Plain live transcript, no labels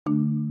Hello,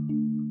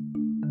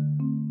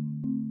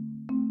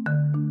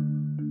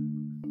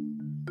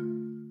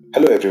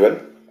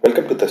 everyone.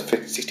 Welcome to the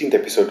 16th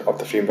episode of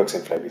the Frameworks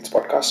and Flywheels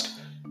podcast.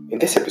 In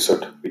this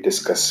episode, we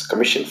discuss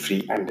commission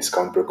free and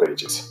discount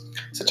brokerages,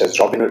 such as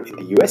Robinhood in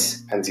the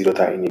US and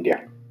Zerodha in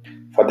India.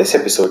 For this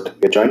episode,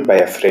 we are joined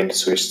by our friend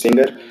Suresh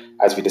Singer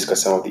as we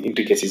discuss some of the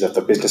intricacies of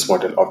the business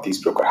model of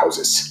these broker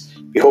houses.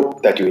 We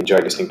hope that you enjoy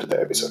listening to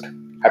the episode.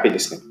 Happy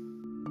listening.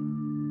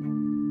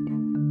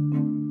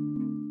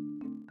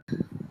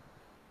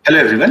 Hello,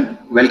 everyone.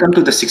 Welcome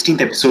to the 16th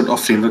episode of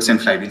Frameworks and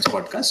Flywheels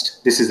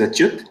podcast. This is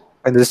Achyut.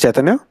 And this is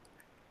Chaitanya.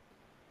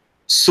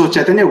 So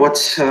Chaitanya,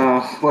 what's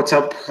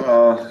up?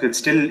 It's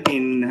still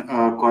in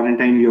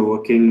quarantine. You're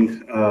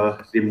working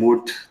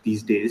remote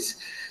these days.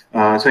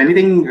 So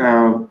anything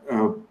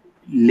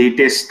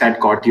latest that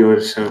caught your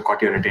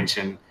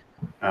attention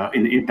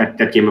in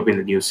that came up in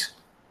the news?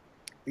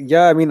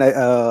 Yeah, I mean,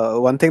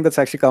 one thing that's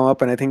actually come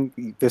up, and I think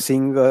you're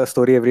seeing a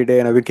story every day,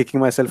 and I've been kicking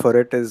myself for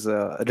it, is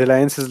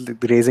Reliance is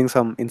raising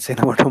some insane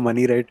amount of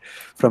money, right,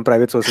 from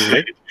private sources,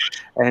 right?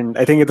 And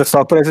I think the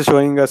stock price is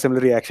showing a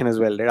similar reaction as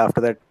well, right,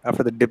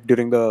 after the dip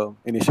during the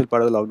initial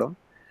part of the lockdown.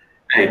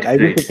 Right, I've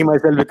been kicking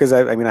myself because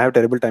I have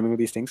terrible timing with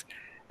these things,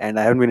 and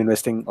I haven't been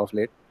investing of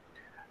late.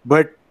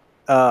 But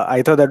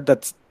I thought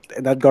that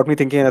got me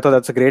thinking, and I thought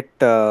that's a great.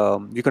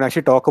 You can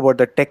actually talk about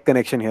the tech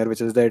connection here,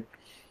 which is that.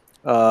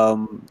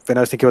 When I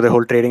was thinking about the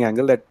whole trading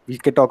angle, that we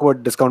could talk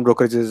about discount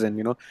brokerages,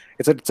 and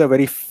it's a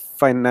very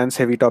finance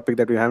heavy topic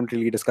that we haven't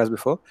really discussed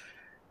before.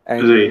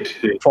 And right.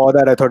 For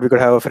that, I thought we could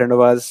have a friend of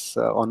ours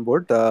on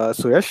board,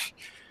 Suyash.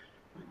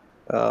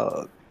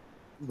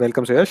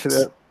 Welcome,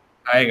 Suyash.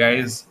 Hi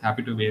guys,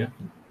 happy to be here.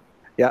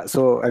 Yeah,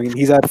 so I mean,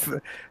 he's our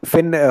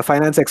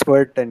finance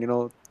expert, and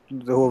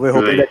we're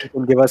hoping that he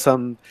can give us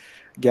some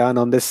gyan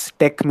on this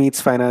tech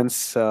meets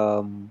finance,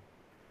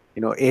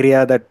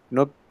 area that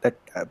that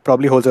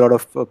probably holds a lot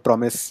of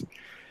promise.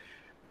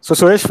 So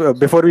Suresh,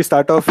 before we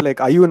start off,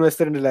 are you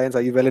invested in Reliance?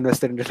 Are you well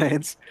invested in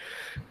Reliance?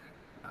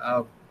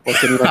 I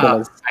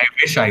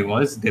wish I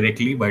was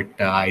directly, but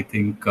I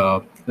think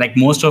like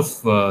most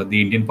of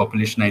the Indian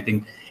population, I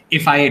think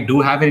if I do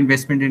have an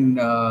investment in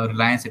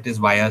Reliance, it is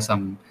via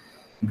some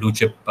blue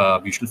chip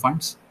mutual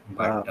funds,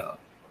 but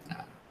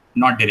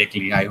not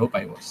directly. I hope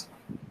I was.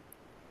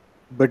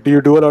 But do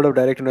you do a lot of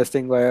direct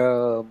investing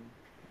via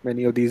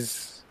many of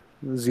these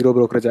zero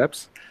brokerage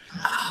apps?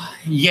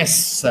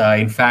 Yes,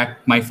 in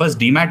fact, my first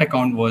Demat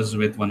account was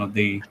with one of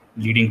the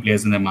leading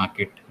players in the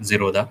market,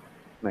 Zerodha.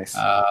 Nice.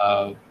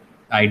 I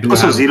do.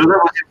 So Zerodha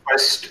was your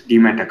first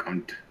Demat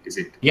account, is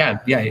it? Yeah.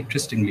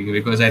 Interestingly,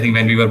 because I think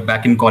when we were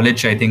back in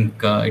college, I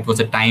think it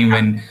was a time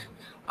when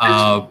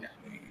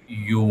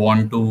you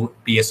want to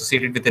be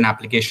associated with an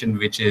application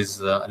which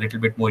is a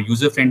little bit more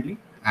user friendly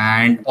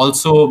and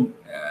also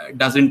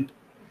doesn't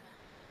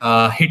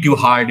hit you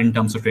hard in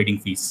terms of trading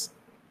fees.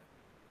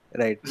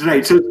 Right.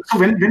 So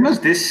when was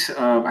this?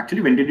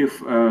 Actually, when did you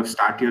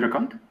start your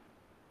account?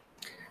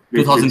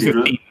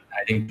 2015.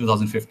 I think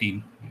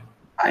 2015.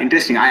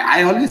 Interesting.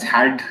 I always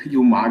had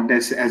you marked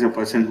as a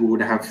person who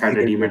would have had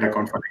a Demat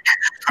account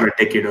for a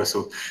decade or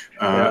so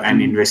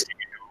and invested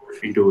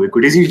into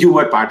equities. You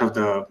were part of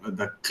the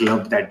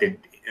club that did,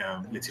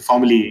 let's say,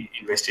 formally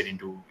invested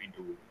into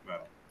investment.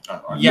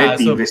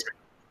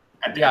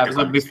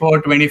 So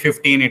before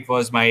 2015, it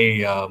was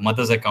my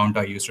mother's account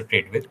I used to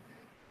trade with.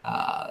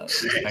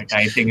 But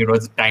I think it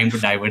was time to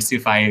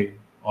diversify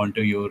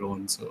onto your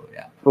own. So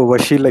yeah. Oh,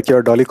 was she like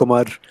your Dolly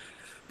Kumar?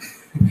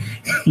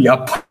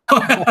 Yup.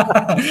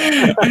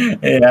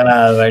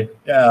 Yeah,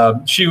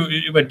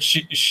 but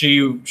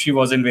she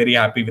wasn't very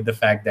happy with the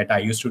fact that I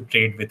used to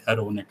trade with her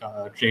own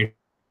trade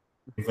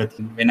with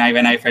when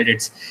I felt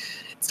it's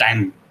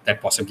time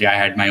that possibly I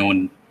had my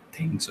own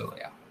thing. So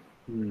yeah.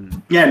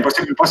 Yeah, and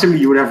possibly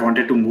you would have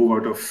wanted to move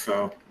out of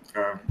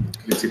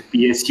let's say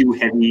PSU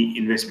heavy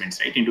investments,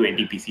 right, into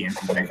NTPC and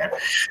things like that.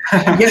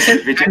 Yes,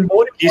 and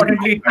more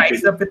importantly, it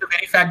ties up with the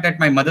very fact that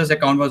my mother's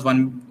account was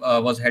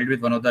held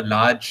with one of the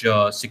large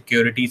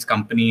securities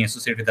company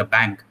associated with the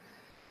bank,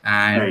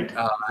 and,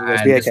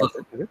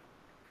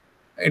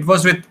 it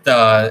was with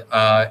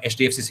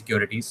HDFC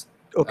Securities.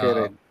 Okay,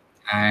 right.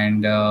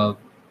 And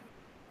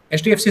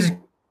HDFC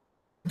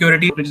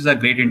Securities, which is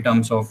great in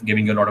terms of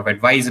giving you a lot of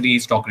advisory,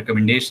 stock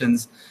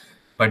recommendations,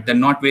 but they're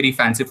not very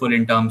fanciful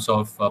in terms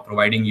of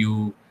providing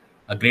you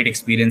a great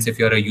experience if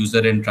you're a user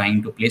and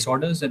trying to place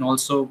orders, and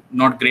also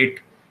not great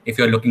if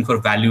you're looking for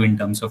value in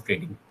terms of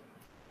trading.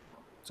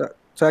 So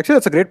actually,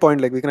 that's a great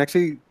point. We can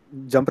actually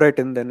jump right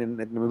in then and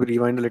maybe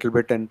rewind a little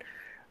bit. And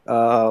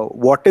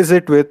what is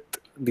it with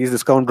these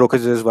discount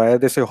brokerages? Why are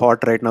they so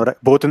hot right now,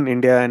 both in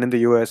India and in the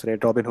US, right?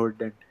 Robinhood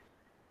and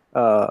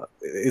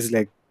is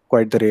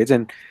quite the rage.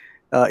 And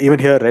even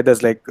here, right,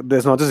 there's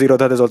not just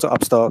Zerodha, there's also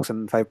Upstocks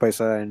and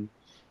 5paisa. And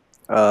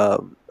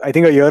I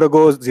think a year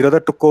ago,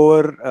 Zerodha took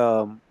over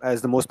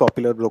as the most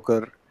popular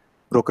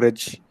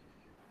brokerage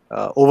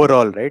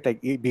overall, right?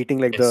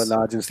 Beating the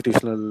large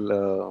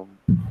institutional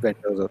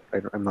vendors, or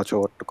I'm not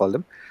sure what to call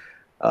them.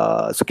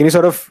 So can you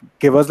sort of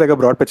give us like a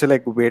broad picture,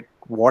 like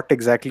what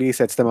exactly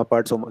sets them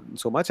apart so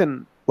much,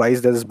 and why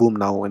is there this boom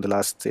now in the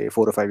last, say,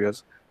 4 or 5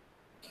 years?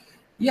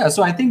 Yeah,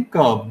 so I think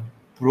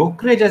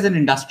brokerage as an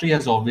industry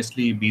has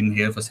obviously been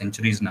here for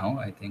centuries now.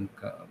 I think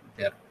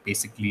they're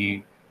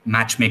basically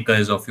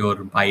matchmakers of your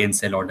buy and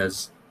sell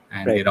orders,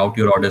 and they Right. route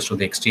your orders to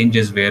the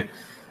exchanges where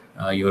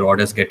your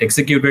orders get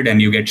executed,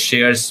 and you get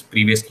shares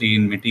previously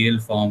in material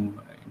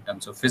form in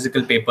terms of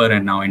physical paper,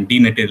 and now in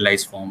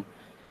dematerialized form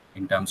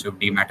in terms of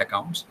demat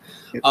accounts.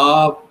 Yep.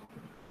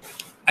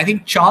 I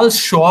think Charles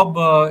Schwab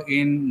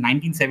in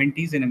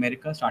 1970s in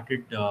America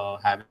started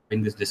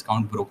having this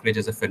discount brokerage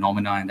as a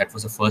phenomena, and that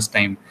was the first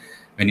time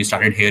when you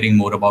started hearing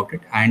more about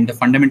it. And the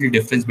fundamental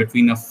difference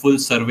between a full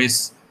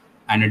service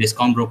and a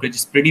discount brokerage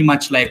is pretty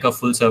much like a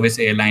full service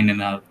airline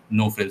and a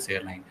no frills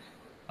airline.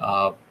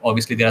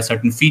 Obviously, there are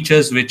certain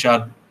features which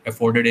are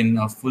afforded in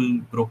full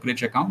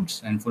brokerage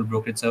accounts and full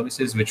brokerage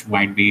services, which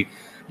might be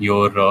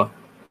your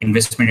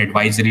investment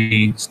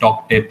advisory,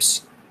 stock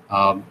tips,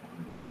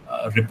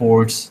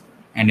 reports,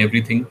 and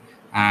everything.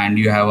 And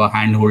you have a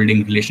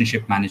hand-holding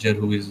relationship manager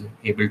who is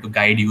able to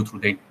guide you through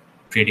the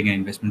trading and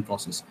investment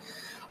process.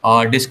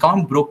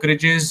 Discount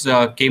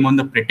brokerages came on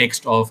the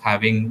pretext of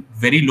having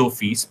very low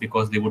fees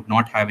because they would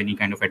not have any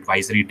kind of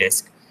advisory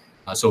desk.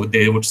 So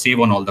they would save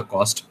on all the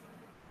cost.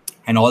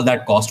 And all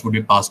that cost would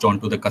be passed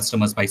on to the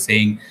customers by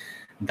saying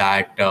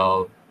that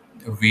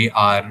we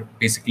are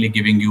basically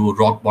giving you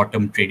rock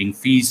bottom trading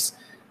fees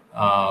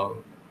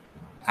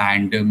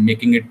and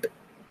making it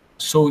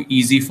so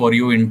easy for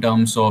you in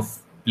terms of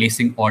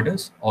placing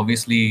orders.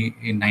 Obviously,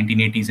 in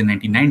 1980s and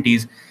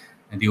 1990s,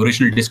 the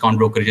original discount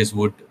brokerages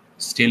would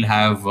still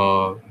have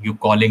you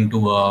calling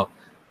to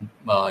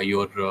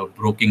your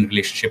broking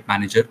relationship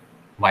manager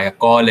via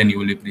call, and you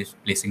will be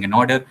placing an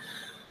order.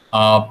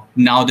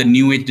 Now the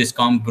new age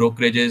discount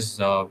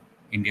brokerages,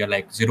 India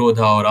like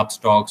Zerodha or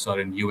Upstocks,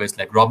 or in US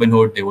like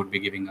Robinhood, they would be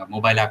giving a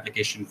mobile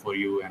application for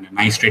you and a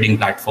nice trading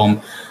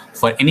platform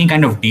for any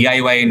kind of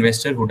DIY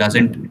investor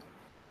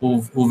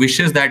who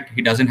wishes that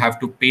he doesn't have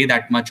to pay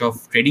that much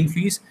of trading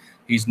fees.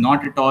 He's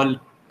not at all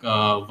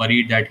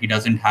worried that he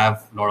doesn't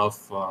have a lot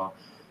of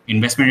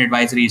investment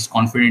advisory. He's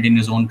confident in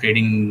his own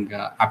trading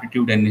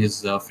aptitude and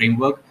his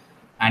framework,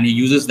 and he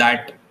uses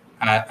that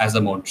as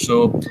a mode.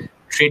 So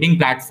trading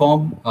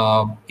platform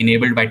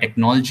enabled by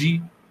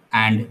technology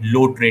and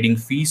low trading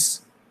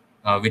fees,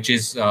 which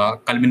is a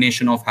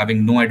culmination of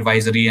having no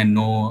advisory and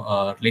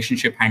no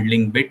relationship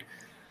handling bit.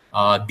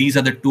 These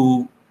are the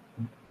two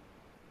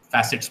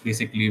facets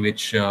basically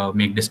which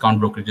make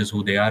discount brokerages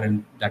who they are,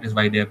 and that is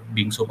why they're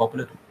being so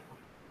popular.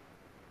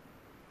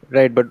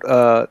 Right, but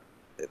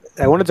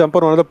I want to jump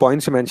on one of the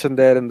points you mentioned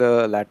there in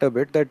the latter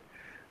bit, that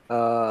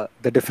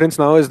the difference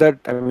now is that,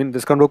 I mean,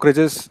 discount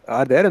brokerages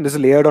are there, and this is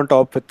layered on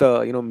top with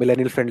the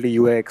millennial friendly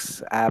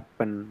UX app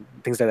and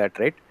things like that,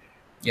 right?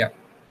 Yeah.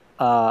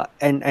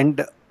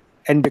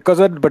 And because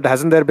of it, but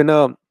hasn't there been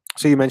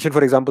so you mentioned,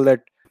 for example,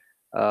 that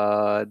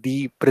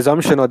the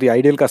presumption or the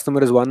ideal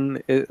customer is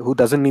one who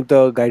doesn't need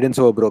the guidance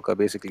of a broker,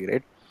 basically,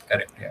 right?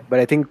 Correct. Yeah. But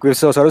I think we've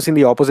sort of seen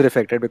the opposite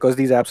effect, right? Because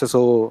these apps are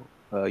so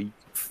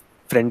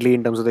friendly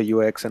in terms of the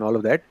UX and all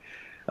of that,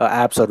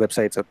 apps or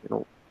websites,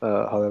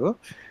 however,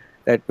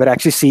 that we're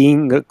actually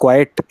seeing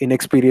quite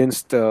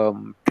inexperienced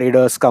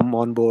traders come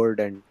on board,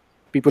 and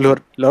people who are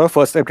a lot of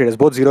first-time traders.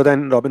 Both Zerodha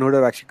and Robinhood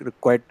have actually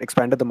quite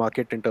expanded the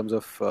market in terms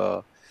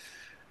of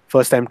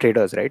first-time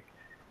traders, right?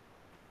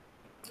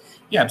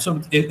 Yeah,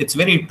 so it's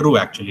very true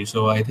actually.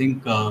 So I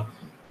think the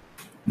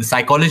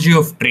psychology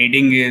of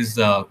trading is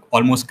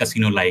almost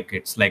casino-like.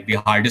 It's like the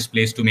hardest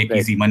place to make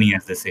easy money,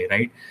 as they say,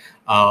 right?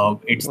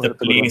 It's the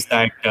place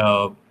that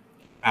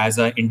as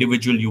an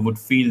individual you would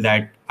feel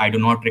that I do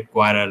not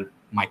require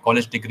my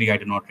college degree, I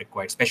do not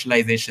require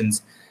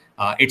specializations.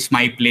 It's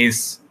my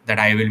place that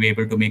I will be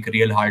able to make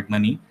real hard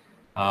money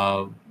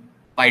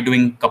by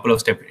doing a couple of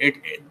steps.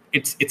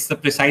 It's the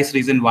precise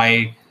reason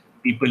why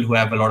people who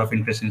have a lot of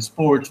interest in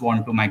sports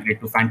want to migrate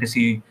to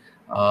fantasy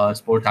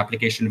sports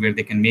application where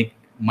they can make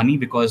money,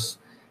 because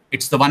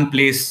it's the one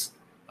place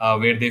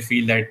where they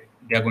feel that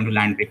they are going to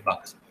land big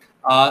bucks.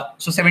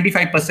 So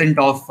 75%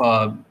 of,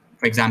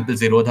 for example,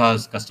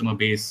 Zerodha's customer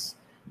base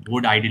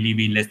would ideally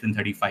be less than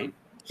 35.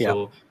 Yeah.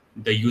 So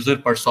the user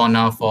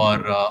persona for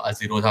a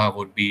Zerodha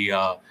would be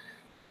a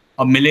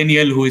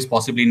millennial who is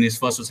possibly in his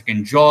first or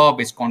second job,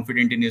 is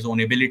confident in his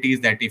own abilities,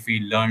 that if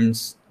he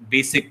learns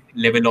basic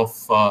level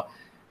of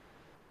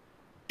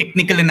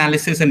technical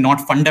analysis and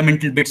not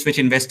fundamental bits which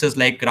investors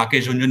like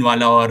Rakesh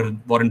Jhunjhunwala or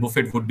Warren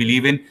Buffett would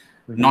believe in.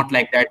 Mm-hmm. Not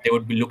like that. They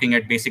would be looking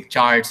at basic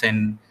charts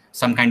and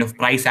some kind of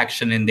price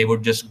action, and they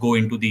would just go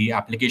into the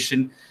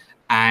application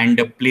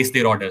and place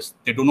their orders.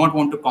 They do not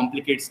want to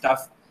complicate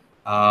stuff.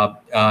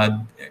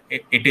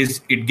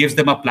 It gives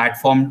them a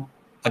platform,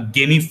 a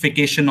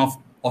gamification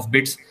of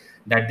bits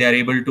that they are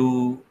able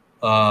to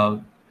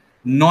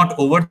not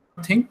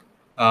overthink.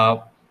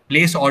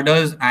 Place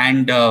orders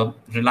and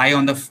rely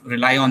on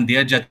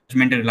their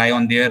judgment and rely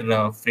on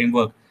their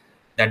framework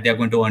that they are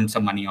going to earn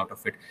some money out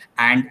of it.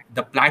 And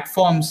the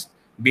platforms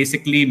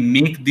basically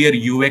make their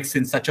UX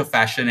in such a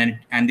fashion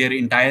and their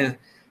entire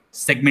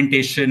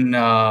segmentation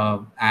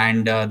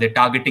and their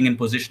targeting and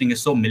positioning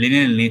is so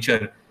millennial in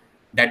nature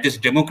that this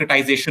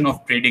democratization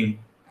of trading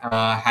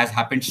has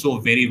happened so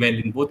very well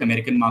in both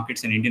American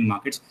markets and Indian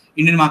markets.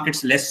 Indian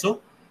markets less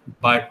so,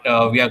 but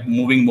we are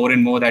moving more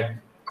and more that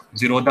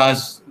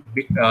Zerodha's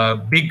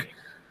big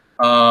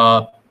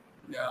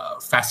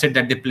facet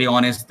that they play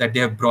on is that they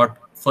have brought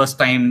first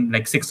time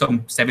like 6 or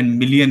 7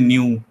 million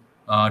new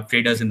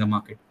traders in the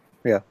market.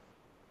 Yeah.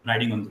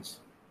 Riding on this.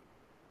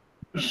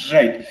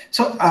 Right.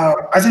 So,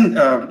 as in,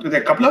 there are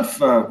a couple of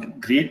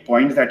great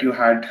points that you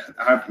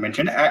have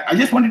mentioned. I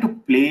just wanted to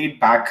play it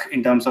back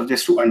in terms of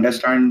just to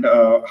understand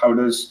how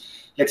does,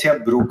 let's say, a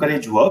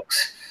brokerage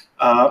works,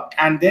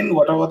 and then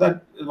what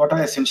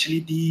are essentially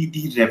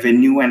the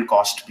revenue and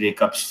cost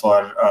breakups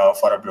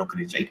for a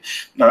brokerage, right?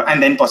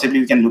 And then possibly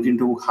we can look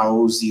into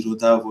how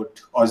Zerodha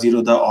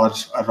or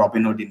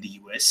Robinhood in the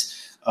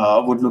US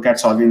would look at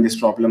solving this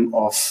problem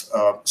of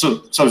so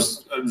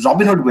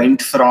Robinhood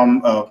went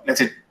from let's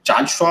say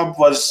Charles Schwab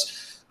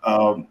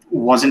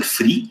wasn't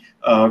free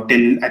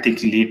till I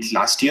think late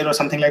last year or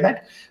something like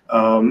that.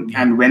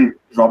 And when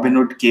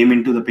Robinhood came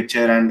into the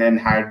picture and then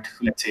had,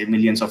 let's say,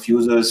 millions of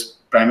users,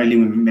 primarily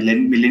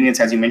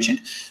millennials, as you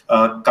mentioned,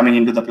 coming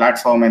into the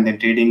platform and then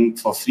trading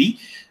for free,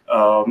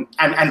 and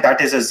that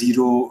is a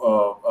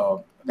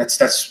zero.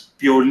 That's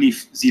purely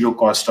zero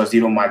cost or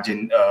zero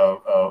margin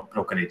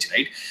brokerage,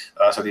 right?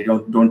 So they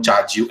don't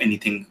charge you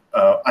anything,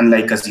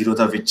 unlike a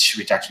Zerodha,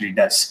 which actually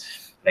does.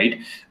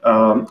 Right.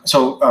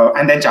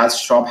 And then Charles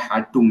Schwab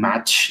had to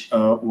match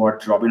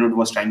what Robinhood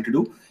was trying to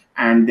do,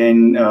 and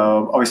then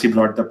obviously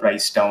brought the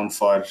price down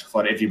for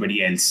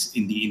everybody else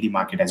in the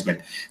market as well.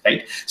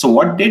 Right. So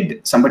what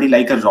did somebody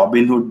like a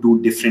Robinhood do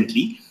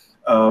differently?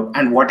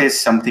 And what is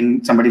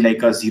somebody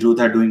like a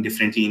Zerodha doing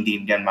differently in the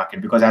Indian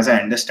market? Because as I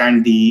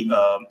understand, the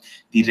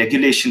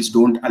regulations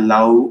don't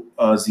allow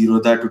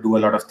Zerodha to do a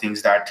lot of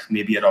things that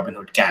maybe a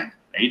Robinhood can.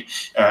 Right,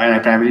 and I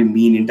primarily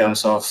mean in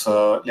terms of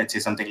let's say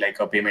something like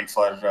a payment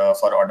for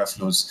order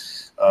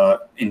flows,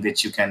 in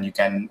which you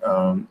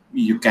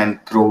can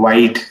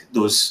provide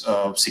those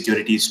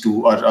securities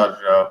to,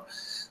 or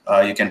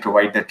you can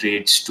provide the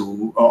trades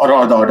to,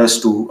 or the orders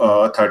to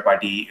a third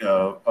party,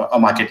 a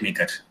market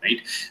maker,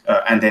 right,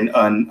 and then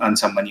earn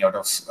some money out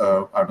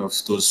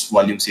of those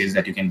volume sales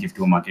that you can give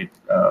to a market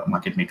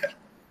maker.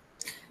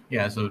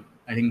 Yeah, so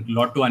I think a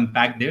lot to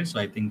unpack there. So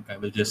I think I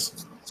will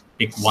just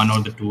pick one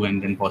or the two,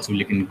 and then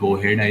possibly can go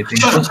ahead. I think.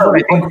 Sure.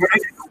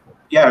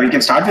 Yeah, we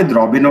can start with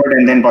Robinhood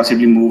and then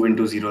possibly move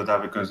into Zerodha,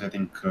 because I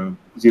think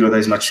Zerodha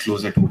is much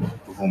closer to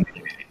home.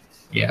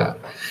 Yeah.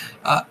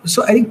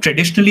 So I think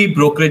traditionally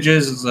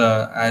brokerages,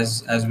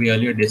 as we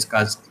earlier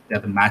discussed, they're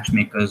the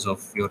matchmakers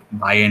of your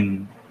buy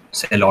and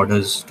sell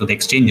orders to the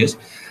exchanges.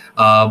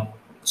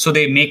 So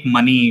they make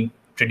money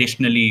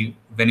traditionally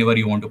whenever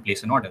you want to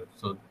place an order.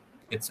 So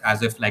it's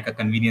as if like a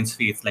convenience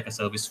fee, it's like a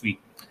service fee,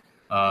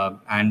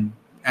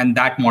 and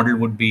that model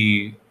would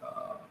be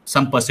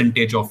some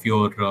percentage of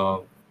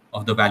your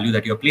of the value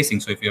that you're placing.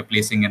 So if you're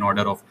placing an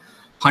order of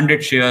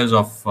 100 shares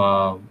of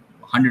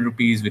 100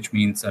 rupees, which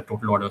means a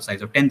total order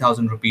size of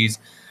 10,000 rupees,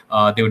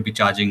 they would be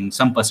charging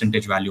some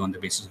percentage value on the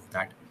basis of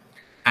that.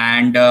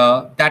 And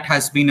that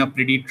has been a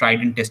pretty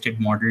tried and tested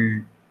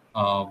model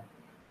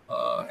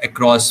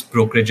across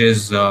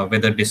brokerages,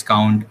 whether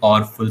discount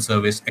or full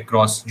service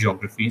across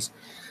geographies.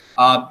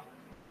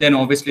 Then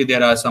obviously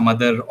there are some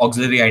other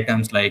auxiliary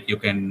items, like you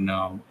can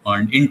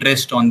earn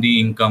interest on the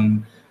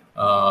income,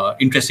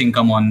 interest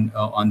income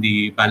on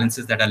the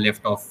balances that are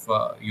left of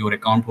your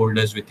account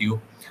holders with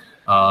you.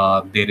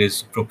 There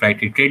is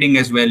proprietary trading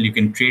as well. You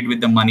can trade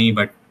with the money,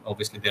 but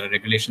obviously there are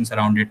regulations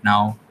around it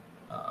now.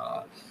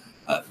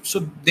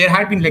 So there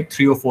had been like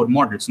 3 or 4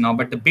 models now,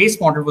 but the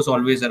base model was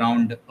always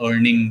around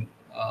earning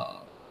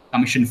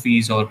commission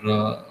fees or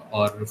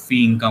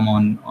fee income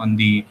on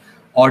the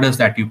orders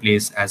that you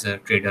place as a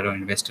trader or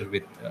investor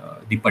with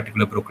the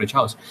particular brokerage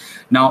house.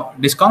 Now,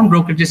 discount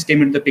brokerages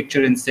came into the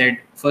picture and said,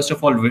 first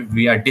of all,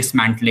 we are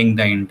dismantling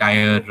the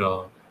entire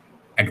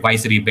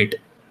advisory bit,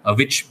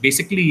 which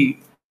basically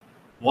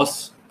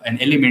was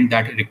an element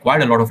that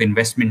required a lot of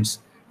investments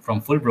from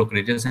full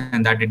brokerages,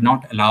 and that did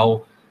not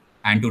allow,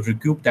 and to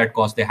recoup that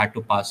cost, they had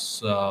to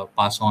pass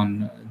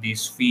on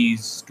these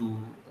fees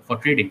for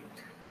trading.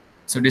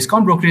 So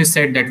discount brokerages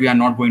said that we are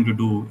not going to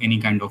do any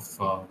kind of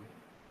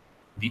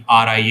the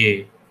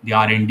RIA, the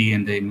R&D,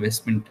 and the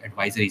investment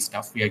advisory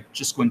stuff. We are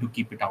just going to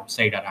keep it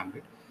outside our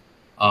ambit.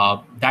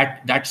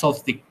 That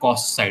solves the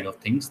cost side of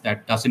things.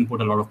 That doesn't put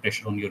a lot of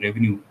pressure on your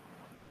revenue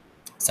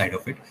side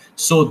of it.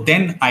 So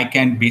then I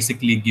can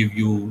basically give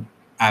you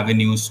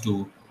avenues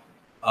to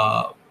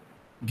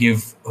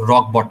give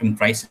rock bottom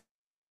prices,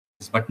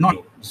 but not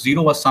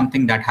zero was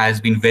something that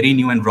has been very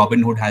new, and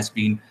Robinhood has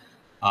been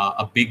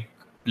a big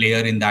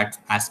player in that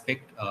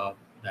aspect.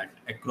 That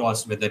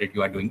across, whether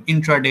you are doing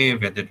intraday,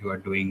 whether you are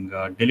doing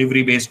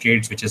delivery-based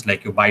trades, which is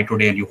like you buy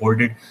today and you hold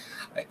it,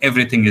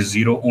 everything is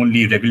zero.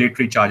 Only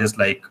regulatory charges,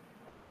 like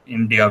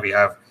India, we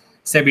have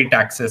SEBI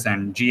taxes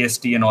and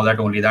GST and all that,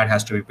 only that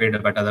has to be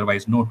paid, but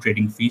otherwise no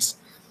trading fees.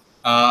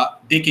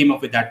 They came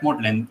up with that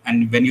model.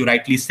 And when you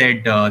rightly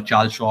said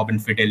Charles Schwab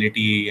and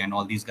Fidelity and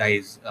all these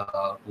guys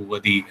who were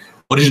the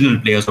original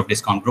players of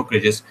discount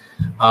brokerages,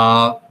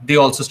 they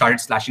also started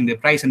slashing their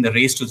price, and the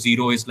race to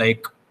zero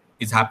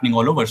is happening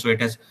all over. So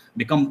it has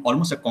become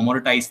almost a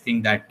commoditized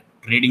thing that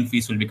trading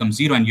fees will become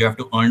zero and you have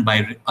to earn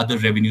by other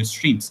revenue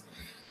streams.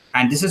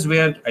 And this is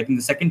where I think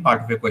the second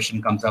part of your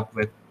question comes up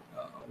with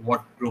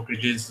what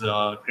brokerages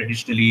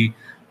traditionally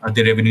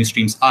the revenue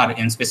streams are,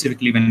 and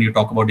specifically when you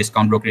talk about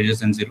discount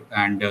brokerages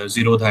and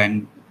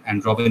Zerodha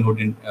and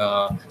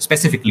Robinhood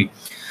specifically.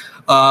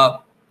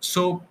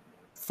 So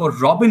for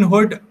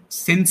Robinhood,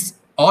 since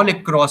all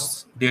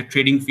across their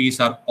trading fees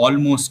are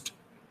almost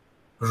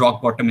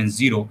rock bottom and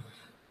zero,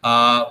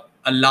 a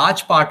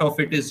large part of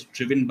it is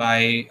driven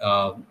by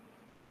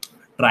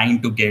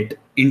trying to get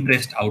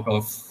interest out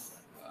of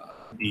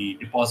the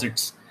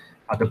deposits,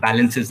 the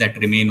balances that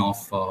remain of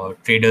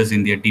traders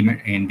in their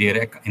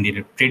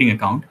trading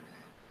account.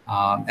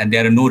 And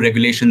there are no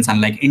regulations,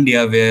 unlike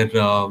India, where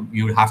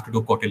you have to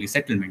do quarterly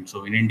settlement.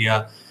 So in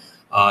India,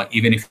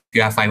 even if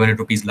you have 500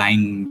 rupees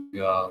lying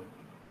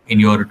in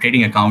your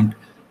trading account,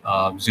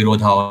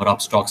 Zerodha or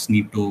Upstocks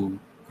need to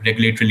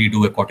regulatorily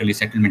do a quarterly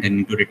settlement and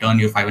need to return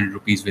your 500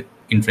 rupees with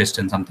interest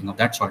and something of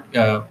that sort.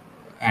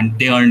 And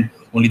they earn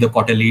only the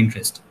quarterly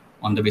interest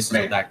on the basis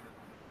of that.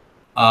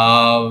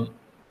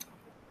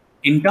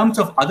 In terms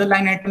of other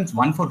line items,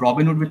 one for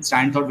Robinhood which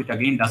stands out, which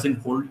again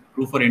doesn't hold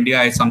true for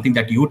India, is something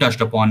that you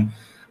touched upon,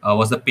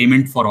 was the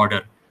payment for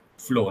order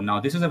flow. Now,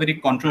 this is a very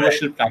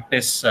controversial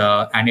practice,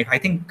 and I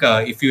think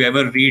if you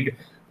ever read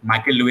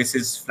Michael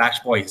Lewis's Flash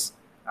Boys,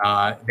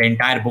 the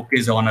entire book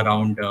is on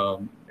around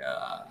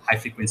high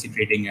frequency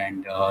trading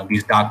and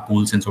these dark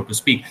pools, and so to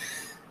speak.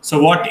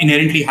 So what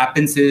inherently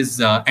happens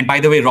is, and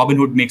by the way,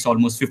 Robinhood makes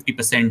almost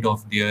 50%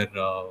 of their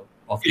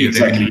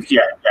revenue.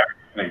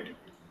 Right.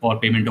 For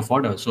payment of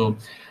order. So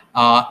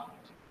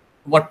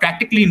what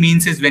practically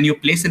means is when you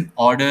place an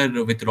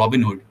order with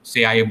Robinhood,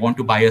 say I want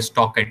to buy a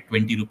stock at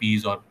 20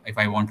 rupees, or if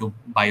I want to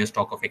buy a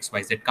stock of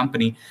XYZ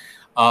company,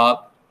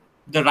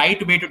 the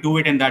right way to do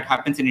it, and that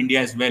happens in India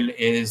as well,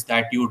 is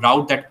that you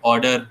route that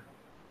order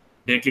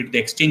directly to the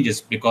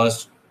exchanges,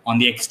 because on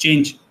the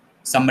exchange,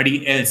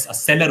 somebody else, a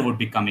seller, would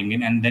be coming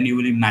in, and then you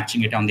will be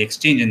matching it on the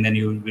exchange, and then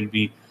you will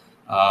be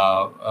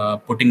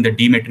putting the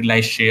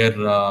dematerialized share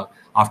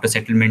after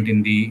settlement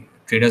in the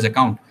trader's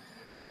account.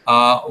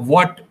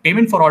 What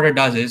payment for order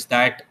does is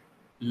that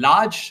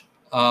large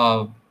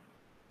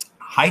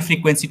high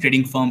frequency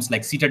trading firms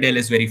like Citadel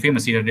is very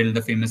famous. Citadel,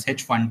 the famous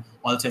hedge fund,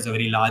 also has a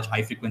very large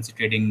high frequency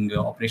trading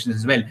operations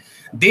as well.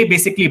 They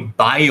basically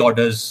buy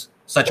orders,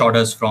 such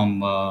orders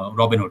from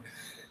Robinhood.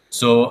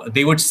 So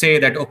they would say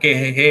that,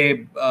 okay,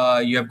 hey,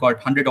 you have got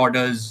 100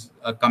 orders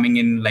coming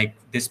in like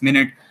this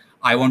minute.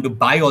 I want to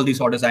buy all these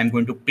orders. I'm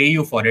going to pay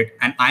you for it.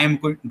 And I am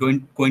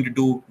going to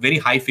do very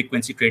high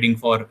frequency trading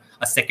for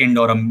a second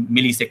or a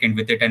millisecond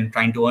with it and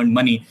trying to earn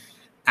money.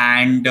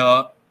 And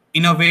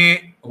in a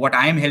way, what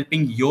I am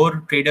helping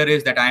your trader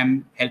is that I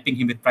am helping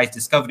him with price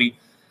discovery.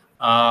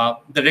 The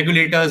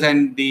regulators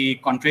and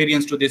the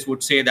contrarians to this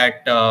would say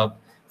that,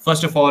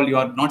 first of all, you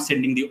are not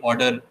sending the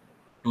order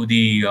to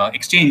the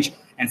exchange.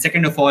 And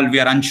second of all, we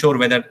are unsure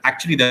whether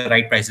actually the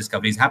right price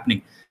discovery is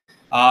happening.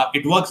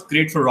 It works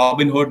great for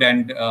Robinhood,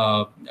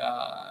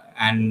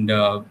 and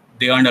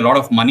they earned a lot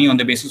of money on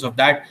the basis of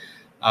that.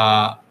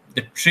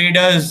 The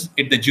traders,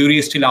 the jury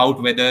is still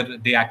out whether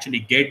they actually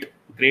get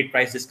great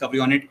price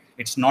discovery on it.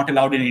 It's not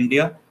allowed in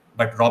India,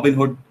 but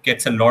Robinhood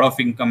gets a lot of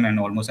income, and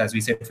almost, as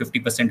we said,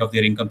 50% of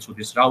their income through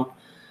this route.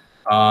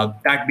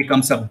 That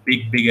becomes a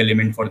big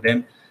element for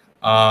them.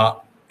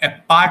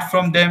 Apart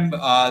from them,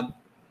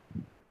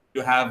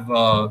 you have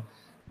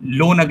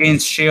loan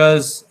against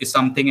shares is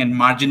something, and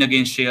margin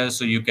against shares.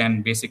 So you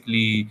can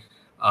basically,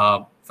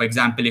 for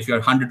example, if you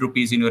have 100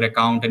 rupees in your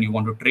account and you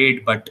want to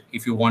trade, but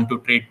if you want to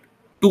trade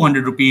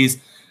 200 rupees,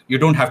 you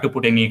don't have to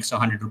put any extra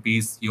 100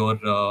 rupees.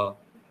 Your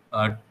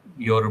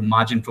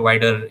margin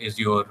provider is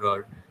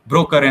your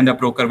broker, and the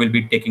broker will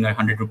be taking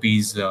 100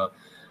 rupees,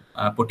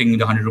 putting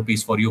the 100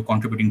 rupees for you,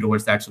 contributing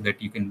towards that so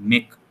that you can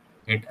make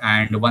it.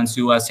 And once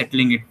you are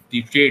settling it,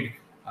 the trade,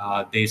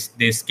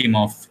 they skim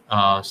off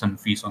some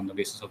fees on the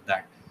basis of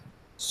that.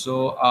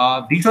 So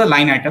these are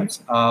line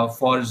items.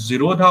 For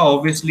Zerodha,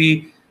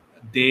 obviously,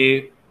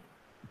 they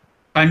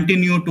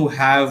continue to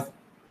have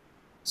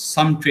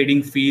some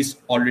trading fees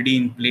already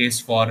in place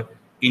for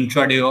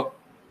intraday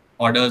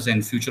orders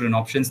and future and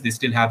options. They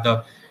still have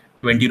the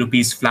 20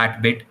 rupees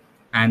flat bit,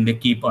 and they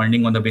keep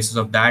earning on the basis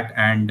of that.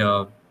 And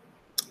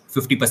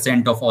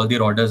 50% of all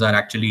their orders are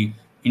actually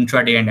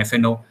intraday and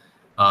FNO.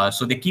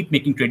 So they keep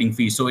making trading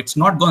fees. So it's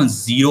not gone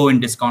zero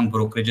in discount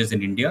brokerages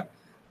in India.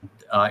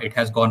 It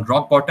has gone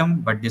rock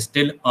bottom, but they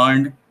still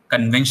earned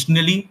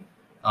conventionally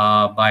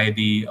by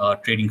the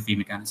trading fee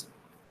mechanism.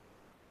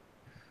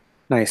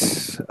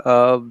 Nice.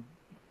 So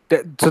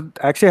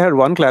actually, I had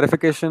one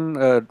clarification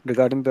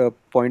regarding the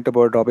point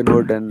about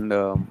Robinhood and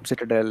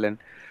Citadel. And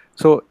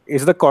So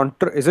is it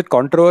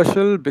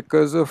controversial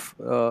because of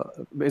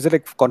is it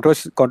like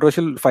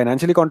controversial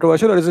financially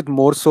controversial, or is it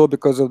more so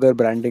because of their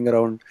branding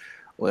around?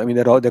 I mean,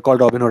 they're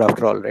called Robinhood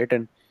after all, right?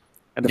 And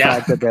the Yeah.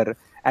 fact that they're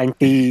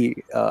anti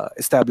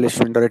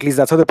establishment, or at least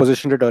that's how they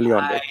positioned it early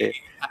on, right?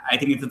 I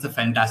think it's a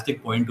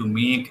fantastic point to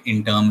make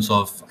in terms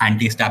of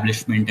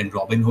anti-establishment and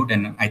Robinhood,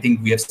 and I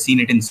think we have seen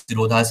it in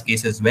Zerodha's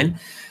case as well.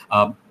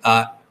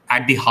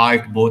 At the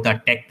heart, both are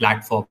tech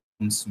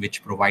platforms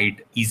which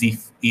provide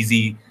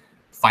easy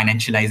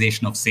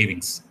financialization of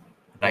savings,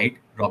 right?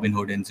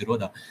 Robinhood and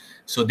Zerodha.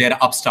 So they are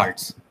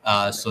upstarts.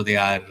 So they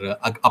are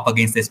up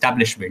against the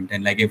establishment,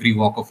 and like every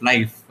walk of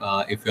life,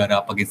 if you are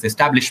up against the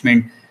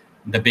establishment,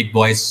 the big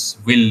boys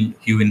will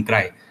hue and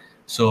cry.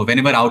 So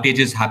whenever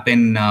outages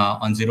happen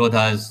on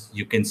Zerodha's,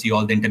 you can see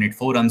all the internet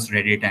forums,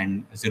 Reddit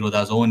and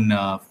Zerodha's own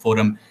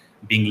forum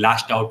being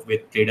lashed out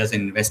with traders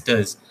and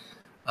investors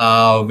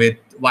with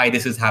why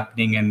this is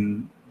happening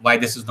and why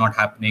this is not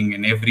happening.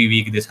 And every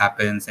week this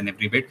happens and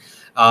every bit.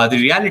 The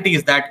reality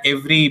is that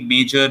every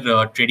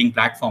major trading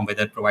platform,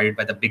 whether provided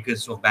by the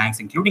biggest of banks,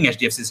 including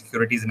HDFC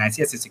Securities and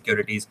ICICI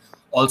Securities,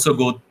 also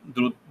go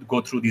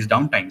through these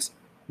downtimes.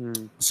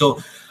 So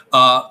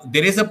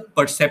there is a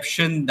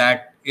perception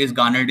that is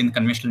garnered in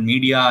conventional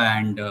media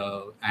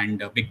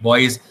and big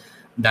boys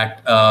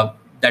that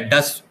that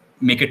does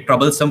make it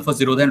troublesome for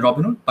Zerodha and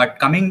Robinhood. But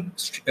coming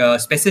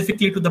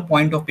specifically to the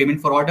point of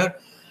payment for order,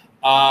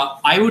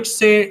 I would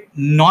say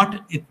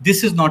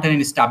this is not an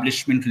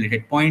establishment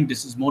related point.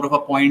 This is more of a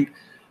point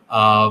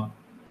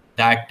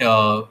that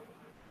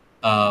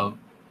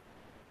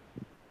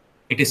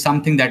it is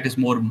something that is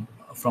more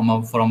from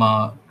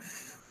a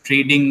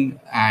trading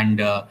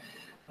and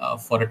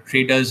for a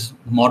trader's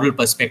moral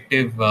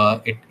perspective,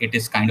 it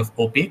is kind of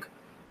opaque,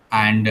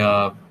 and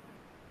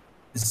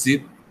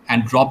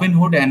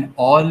Robinhood and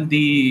all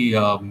the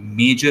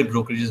major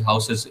brokerages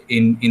houses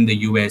in the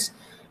US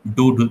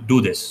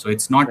do this. So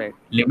it's not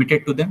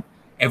limited to them.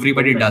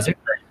 Everybody does it.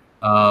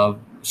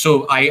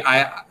 So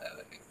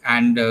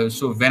when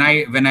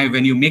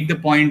you make the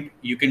point,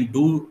 you can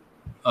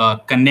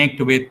connect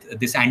with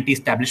this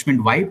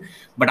anti-establishment vibe.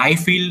 But I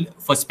feel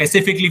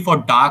specifically for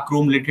dark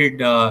room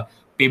related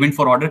payment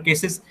for order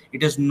cases,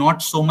 it is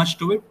not so much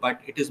to it, but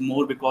it is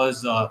more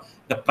because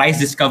the price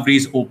discovery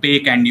is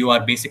opaque, and you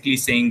are basically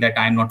saying that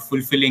I'm not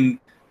fulfilling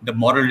the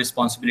moral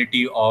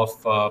responsibility of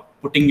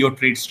putting your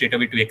trade straight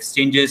away to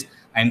exchanges.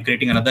 I'm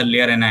creating another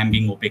layer, and I'm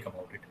being opaque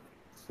about it.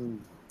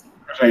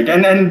 Right,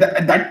 and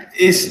that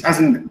is, as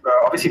in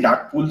obviously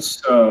dark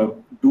pools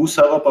do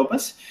serve a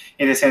purpose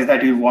in the sense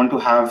that you want to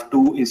have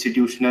two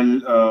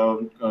institutional,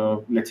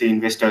 let's say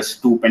investors,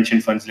 two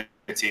pension funds,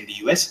 let's say in the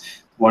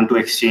US, want to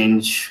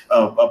exchange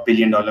 $1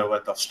 billion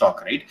worth of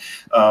stock, right?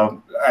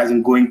 As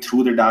in going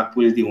through the dark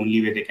pool is the only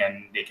way they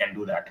can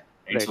do that.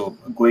 Right? So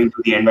going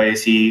to the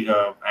NYSE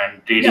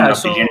and trading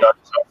 $1 billion of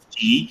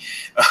GE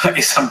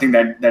is something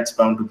that's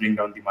bound to bring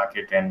down the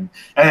market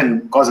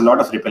and cause a lot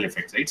of ripple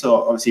effects, right?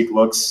 So obviously it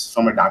works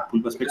from a dark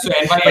pool perspective.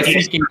 So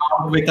NYSE came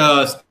out with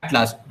a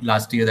stat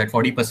last year that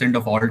 40%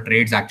 of all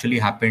trades actually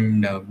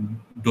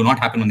do not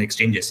happen on the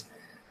exchanges.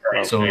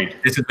 This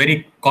is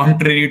very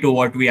contrary to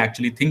what we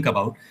actually think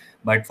about.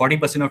 But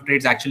 40% of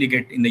trades actually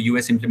get in the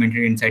US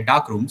implemented inside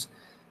dark rooms.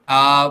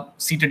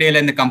 Citadel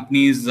and the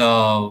companies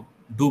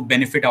do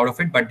benefit out of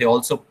it, but they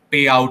also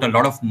pay out a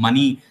lot of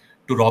money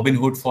to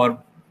Robinhood for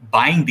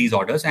buying these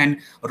orders. And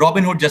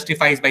Robinhood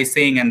justifies by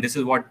saying, and this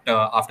is what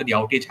after the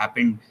outage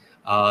happened,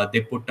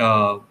 they put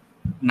a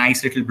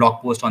nice little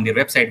blog post on their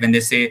website when they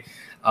say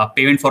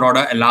payment for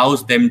order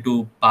allows them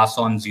to pass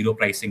on zero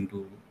pricing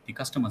to the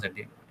customers at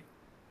the end.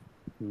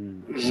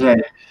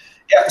 Right.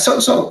 Yeah.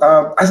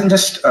 So as in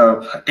just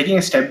taking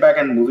a step back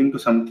and moving to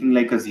something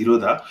like a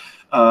Zerodha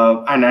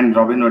and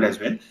Robinhood as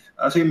well.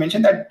 So you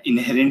mentioned that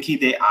inherently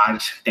they are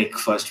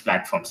tech-first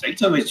platforms, right?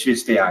 So which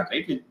they are,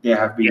 right? They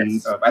have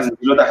been, as in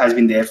Zerodha has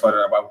been there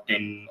for about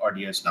 10 odd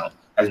years now,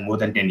 as more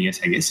than 10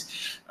 years, I guess.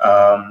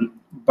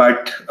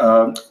 But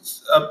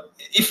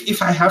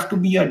if I have to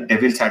be a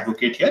devil's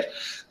advocate here,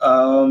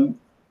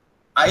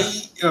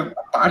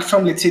 apart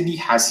from, let's say, the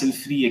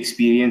hassle-free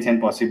experience and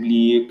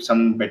possibly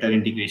some better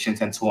integrations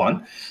and so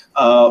on,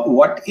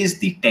 what is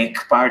the tech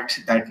part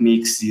that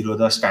makes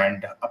Zerodha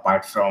stand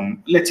apart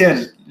from, let's say,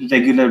 a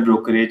regular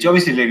brokerage?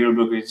 Obviously, regular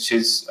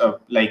brokerages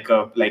like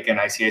an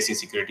ICICI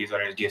Securities or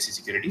HDFC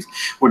Securities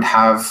would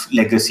have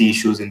legacy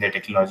issues in their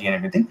technology and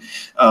everything.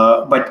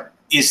 But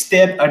is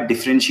there a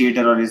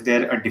differentiator or is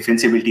there a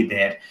defensibility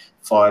there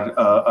for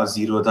a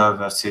Zerodha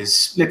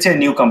versus, let's say, a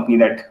new company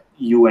that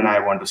you and I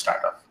want to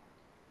start off?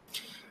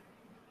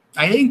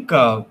 I think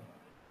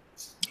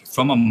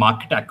from a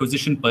market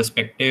acquisition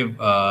perspective,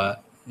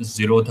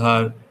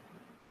 Zerodha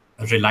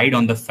relied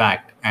on the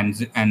fact, and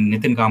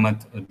Nitin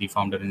Kamath, the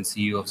founder and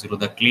CEO of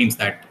Zerodha, claims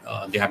that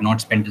they have not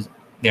spent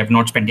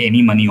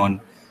any money on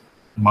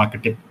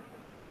marketing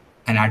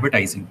and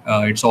advertising.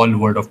 It's all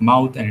word of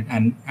mouth,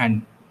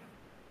 and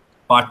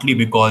partly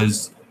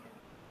because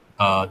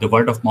the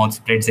word of mouth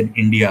spreads in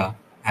India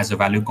as a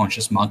value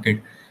conscious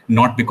market,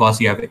 not because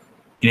you have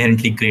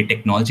inherently great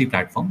technology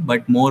platform,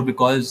 but more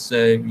because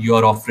you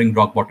are offering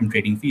rock bottom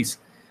trading fees,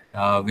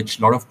 which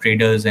a lot of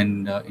traders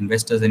and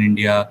investors in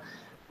India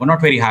were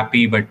not very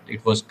happy. But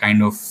it was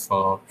kind of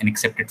an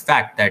accepted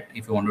fact that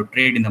if you want to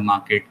trade in the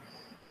market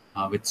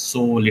with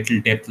so little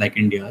depth like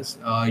India's,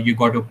 you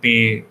got to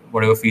pay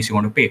whatever fees you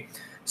want to pay.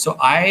 So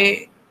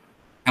I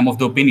am of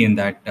the opinion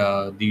that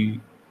the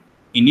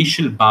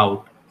initial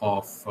bout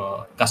of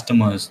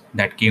customers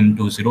that came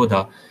to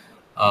Zerodha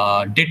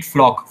did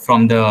flock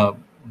from the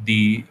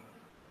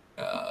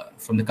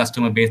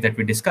customer base that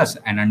we discussed,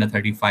 and under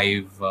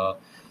 35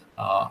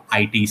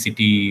 IT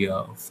city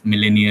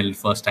millennial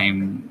first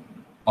time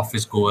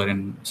office goer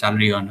and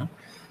salary earner.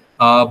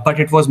 But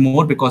it was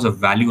more because of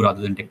value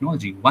rather than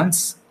technology.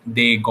 Once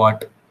they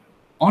got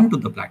onto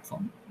the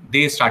platform,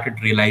 they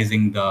started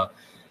realizing the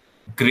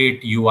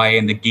great UI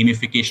and the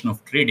gamification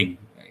of trading.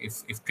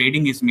 If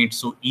trading is made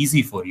so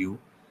easy for you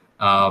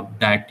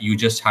that you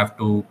just have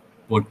to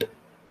put a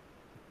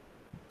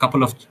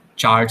couple of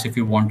charts if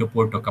you want to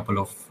put a couple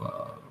of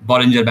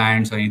Bollinger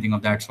Bands or anything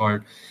of that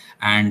sort,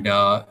 and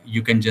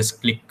you can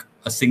just click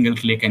a single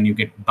click and you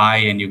get buy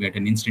and you get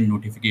an instant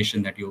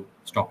notification that your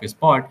stock is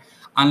bought.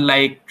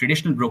 Unlike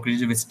traditional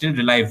brokerages, which still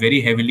rely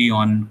very heavily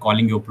on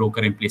calling your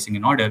broker and placing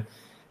an order,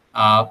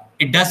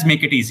 it does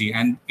make it easy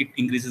and it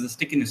increases the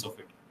stickiness of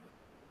it.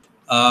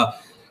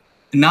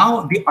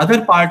 Now, the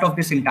other part of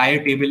this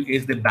entire table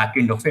is the back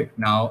end of it.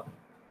 Now,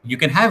 you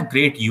can have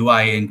great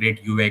UI and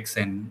great UX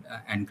and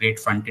great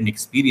front-end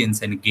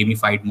experience and a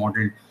gamified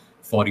model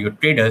for your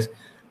traders.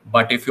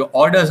 But if your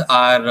orders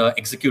are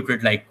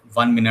executed like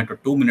 1 minute or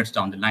 2 minutes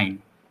down the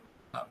line,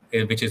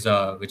 which is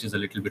a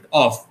little bit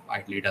off,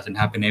 ideally it doesn't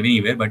happen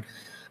anywhere, but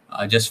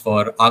just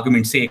for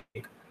argument's sake,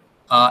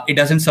 it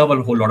doesn't serve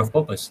a whole lot of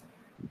purpose.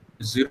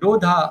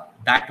 Zerodha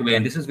that way,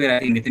 and this is where I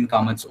think Nitin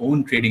Kamat's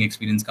own trading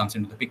experience comes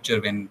into the picture,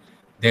 when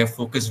they're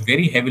focused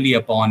very heavily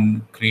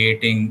upon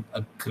creating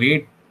a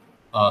great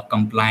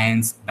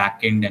compliance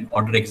backend and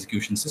order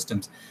execution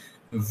systems,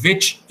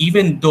 which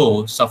even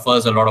though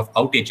suffers a lot of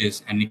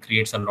outages and it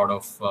creates a lot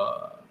of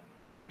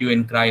hue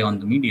and cry on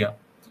the media,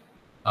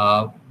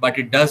 but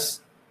it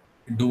does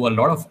do a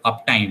lot of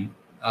uptime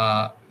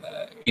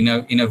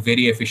in a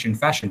very efficient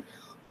fashion.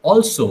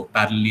 Also,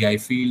 parallelly, I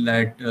feel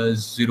that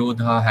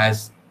Zerodha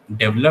has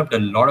developed a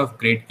lot of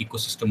great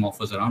ecosystem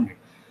offers around it.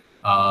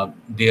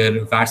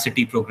 Their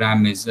Varsity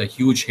program is a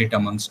huge hit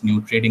amongst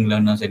new trading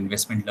learners and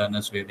investment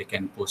learners, where they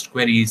can post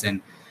queries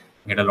and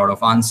get a lot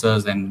of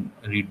answers and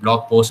read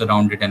blog posts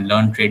around it and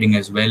learn trading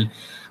as well.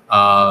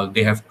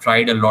 They have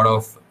tried a lot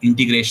of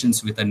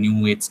integrations with a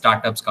new age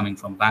startups coming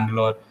from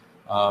Bangalore,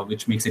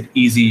 which makes it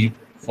easy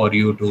for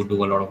you to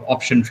do a lot of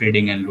option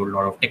trading and do a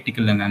lot of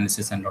technical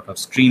analysis and a lot of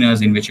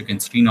screeners in which you can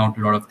screen out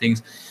a lot of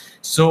things.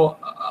 So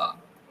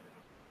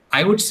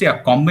I would say a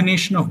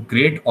combination of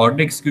great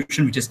order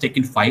execution, which has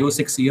taken 5 or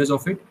 6 years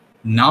of it.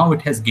 Now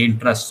it has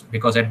gained trust,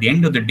 because at the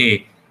end of the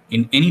day,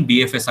 in any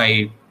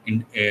BFSI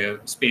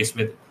space,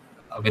 with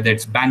whether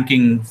it's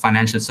banking,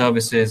 financial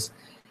services,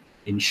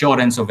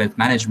 insurance, or wealth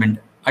management,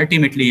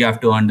 ultimately you have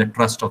to earn the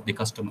trust of the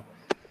customer.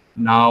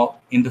 Now,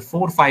 in the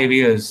 4 or 5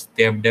 years,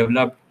 they have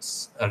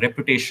developed a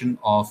reputation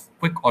of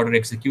quick order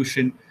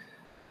execution,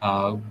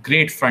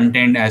 great front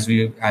end, as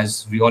we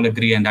all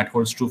agree, and that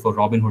holds true for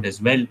Robinhood as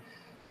well.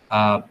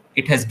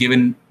 It has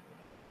given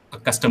a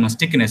customer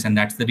stickiness, and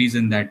that's the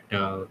reason that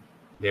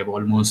they have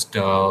almost,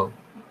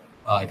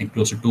 I think,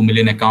 close to 2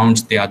 million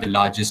accounts. They are the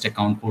largest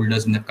account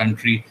holders in the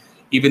country,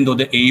 even though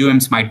the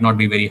AUMs might not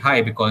be very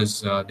high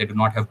because they do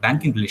not have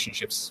banking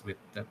relationships with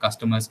the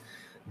customers.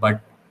 But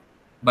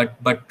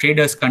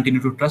traders continue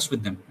to trust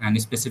with them,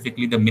 and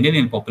specifically the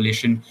millennial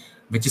population,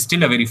 which is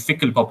still a very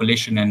fickle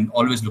population and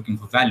always looking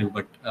for value.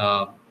 But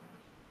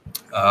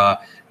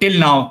till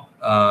now,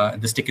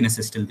 the stickiness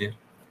is still there.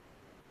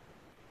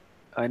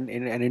 An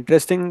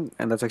interesting,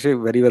 and that's actually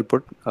very well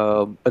put,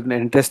 but an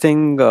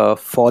interesting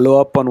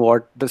follow-up on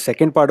what the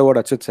second part of what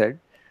Achyut said,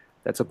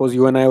 that suppose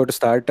you and I were to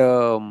start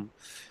a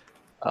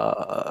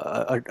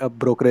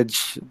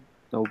brokerage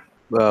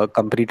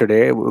company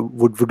today,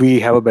 would we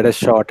have a better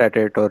shot at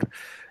it, or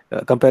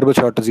comparable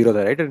shot to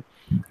Zerodha, right? And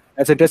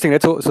that's interesting,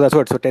 right? So that's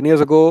what. So 10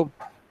 years ago,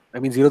 I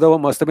mean, Zerodha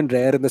must have been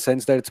rare in the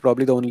sense that it's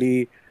probably the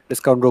only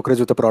discount brokerage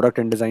with a product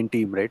and design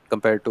team, right?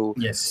 Compared to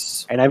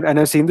And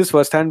I've seen this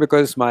firsthand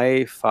because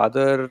my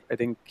father, I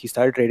think he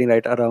started trading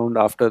right around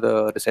after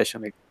the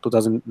recession, like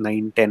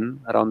 2009-10,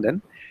 around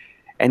then.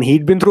 And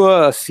he'd been through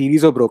a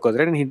series of brokers,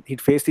 right? And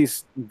he'd faced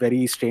these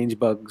very strange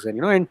bugs,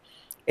 and and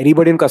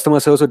anybody in customer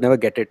service would never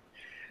get it.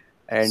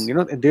 And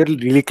they're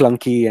really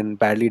clunky and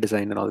badly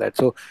designed and all that.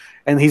 So,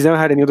 and he's never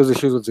had any of those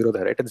issues with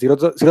Zerodha, right? And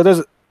Zerodha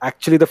is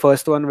actually the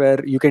first one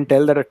where you can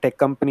tell that a tech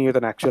company with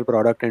an actual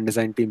product and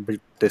design team built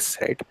this,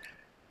 right?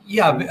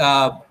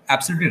 Yeah,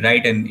 absolutely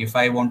right. And if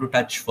I want to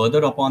touch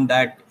further upon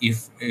that,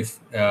 if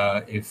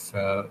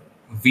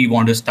we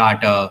want to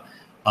start a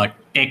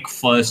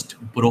tech-first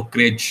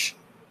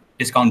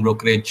discount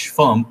brokerage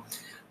firm,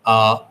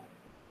 the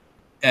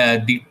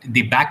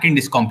backend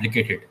is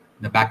complicated.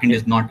 The backend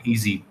is not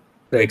easy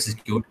to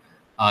execute.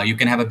 You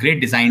can have a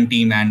great design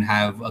team and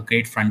have a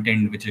great front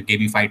end, which is a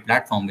gamified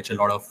platform, which a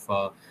lot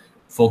of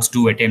folks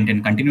do attempt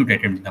and continue to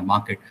attempt in the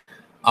market.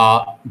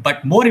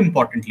 But more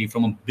importantly,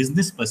 from a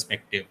business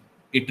perspective,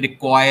 it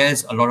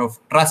requires a lot of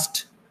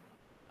trust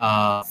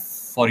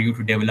for you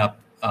to develop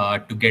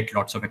to get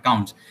lots of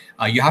accounts.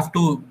 You have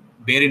to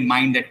bear in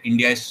mind that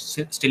India is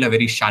still a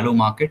very shallow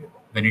market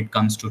when it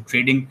comes to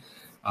trading.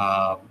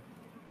 I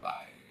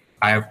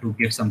have to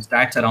give some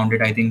stats around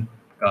it. I think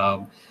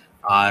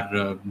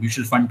our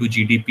mutual fund to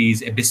GDP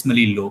is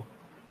abysmally low.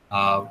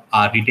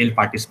 Our retail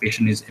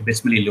participation is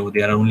abysmally low.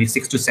 There are only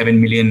 6 to 7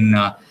 million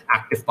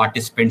active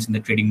participants in the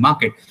trading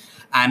market.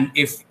 And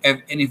if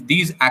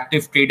these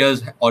active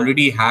traders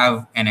already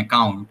have an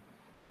account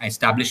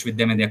established with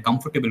them and they're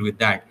comfortable with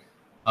that,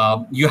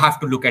 you have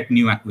to look at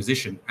new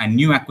acquisition. And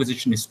new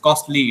acquisition is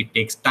costly. It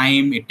takes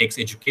time. It takes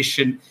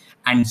education.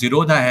 And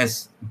Zerodha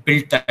has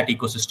built that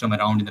ecosystem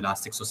around in the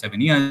last 6 or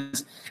 7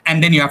 years.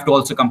 And then you have to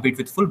also compete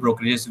with full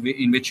brokerages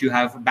in which you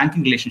have a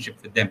banking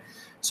relationship with them.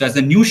 So as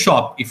a new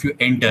shop, if you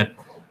enter,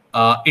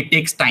 it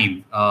takes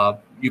time.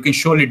 You can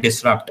surely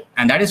disrupt.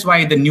 And that is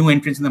why the new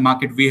entrants in the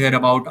market we hear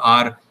about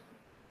are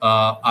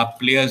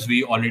players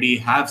we already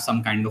have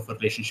some kind of a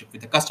relationship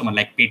with the customer,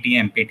 like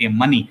Paytm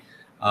Money.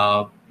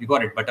 You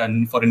got it. But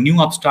for a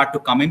new upstart to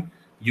come in,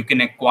 you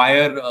can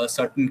acquire a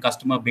certain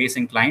customer base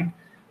and client.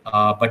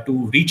 But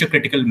to reach a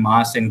critical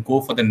mass and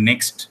go for the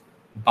next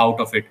bout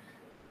of it,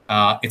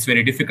 it's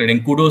very difficult.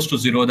 And kudos to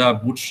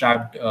Zerodha,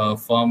 bootstrapped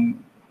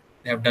firm.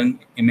 They have done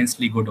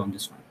immensely good on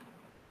this one.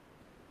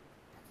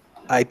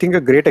 I think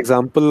a great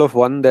example of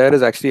one there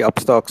is actually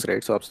Upstocks,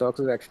 right? So Upstocks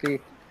is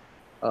actually,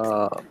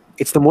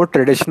 it's the more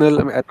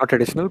traditional, I mean, not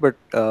traditional, but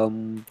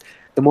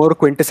the more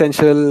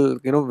quintessential,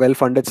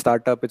 well-funded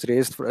startup. It's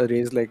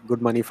raised like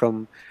good money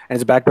from, and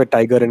it's backed by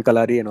Tiger and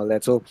Kalari and all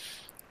that. So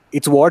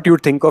it's what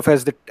you'd think of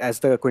as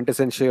the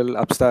quintessential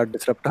upstart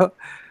disruptor.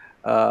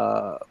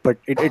 But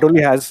it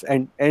only has,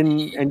 and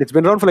it's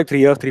been around for like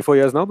 3-4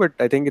 years now, but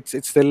I think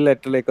it's still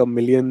at like 1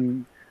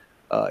 million.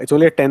 It's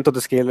only a tenth of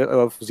the scale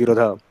of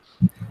Zerodha.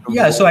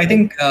 Yeah, so I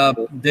think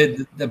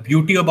the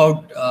beauty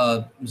about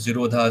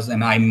Zerodhas,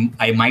 and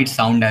I might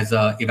sound as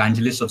an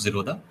evangelist of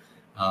Zerodha,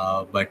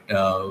 but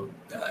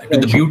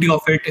the beauty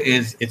of it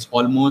is it's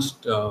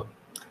almost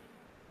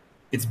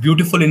it's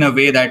beautiful in a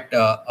way that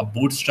a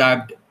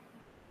bootstrapped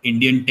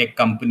Indian tech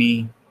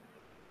company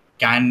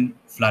can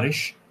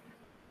flourish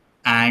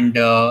and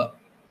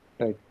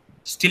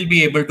still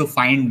be able to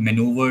find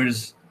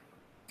maneuvers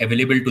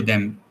available to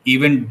them,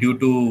 even due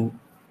to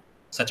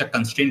such a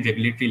constrained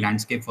regulatory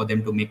landscape for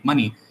them to make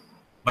money.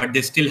 But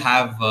they still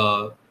have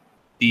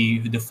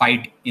the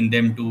fight in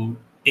them to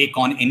take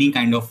on any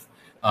kind of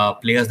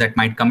players that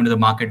might come into the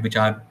market, which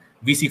are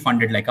VC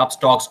funded like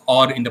Upstocks,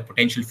 or in the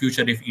potential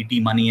future if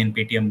ET Money and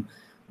Paytm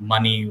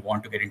Money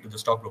want to get into the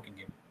stockbroking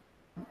game.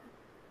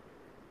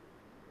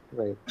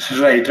 Right.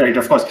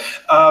 Of course.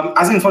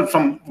 As in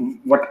from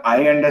what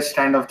I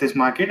understand of this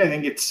market, I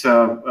think it's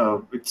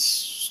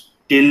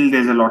still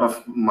there's a lot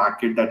of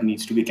market that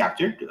needs to be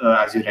captured.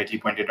 As you rightly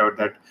pointed out,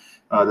 that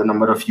the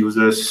number of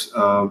users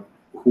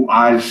who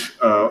are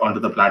onto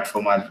the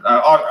platform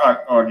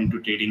or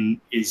into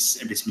trading is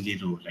abysmally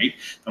low, right,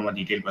 from a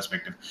detailed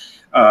perspective.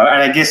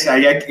 And I guess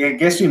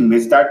we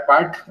missed that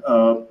part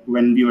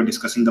when we were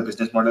discussing the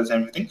business models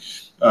and everything.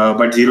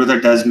 But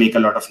Zerodha does make a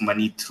lot of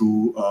money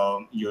through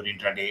your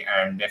intraday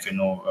and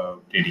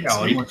FNO trading,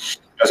 right?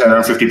 That's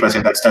around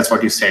 50%. That's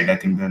what you said. I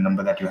think the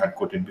number that you had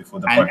quoted before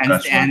the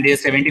podcast. And their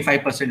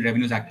 75%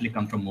 revenues actually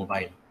come from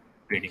mobile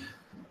trading.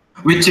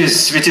 Which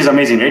is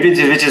amazing, right?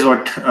 Which is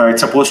what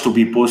it's supposed to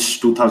be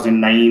post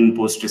 2009,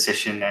 post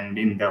recession, and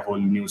in the whole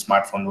new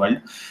smartphone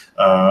world.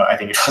 I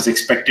think it was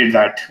expected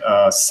that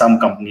some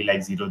company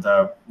like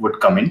Zerodha would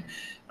come in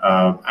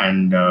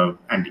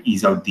and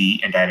ease out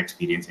the entire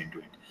experience into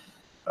it,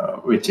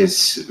 which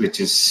is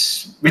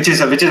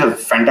a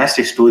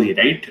fantastic story,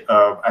 right?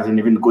 As in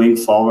even going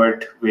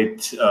forward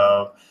with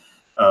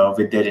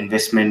their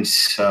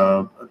investments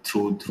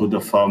through the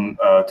firm,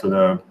 through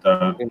the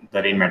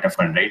Rainmatter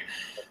fund, right?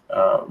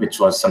 Which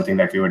was something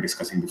that we were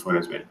discussing before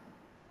as well.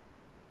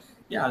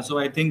 Yeah, so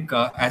I think,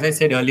 as I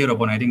said earlier,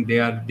 Robin, I think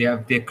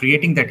they're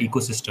creating that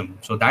ecosystem.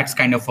 So that's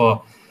kind of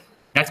a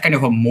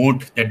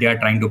moat that they are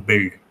trying to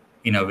build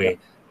in a way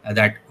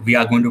that we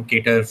are going to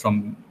cater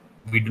from.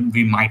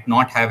 We might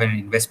not have an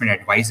investment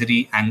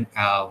advisory and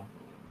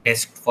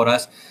desk for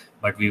us,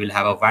 but we will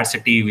have a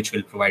varsity which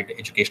will provide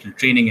educational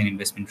training and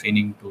investment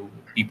training to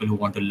people who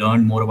want to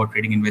learn more about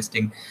trading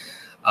investing.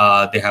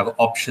 They have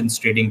options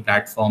trading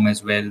platform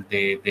as well.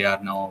 They are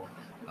now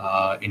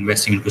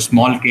investing into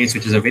small case,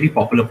 which is a very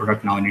popular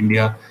product now in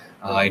India,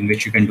 in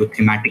which you can do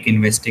thematic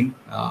investing.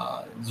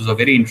 Those are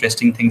very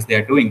interesting things they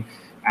are doing,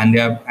 and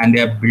they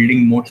are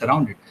building moats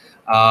around it.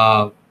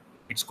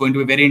 It's going to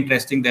be very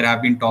interesting. There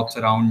have been talks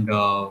around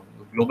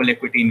global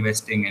equity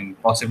investing and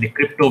possibly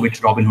crypto,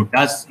 which Robinhood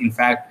does. In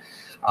fact,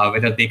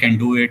 whether they can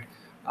do it.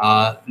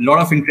 A lot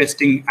of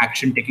interesting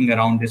action taking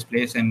around this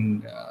place,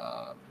 and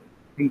I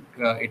think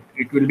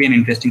it will be an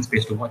interesting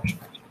space to watch.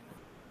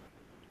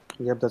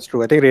 Yep, that's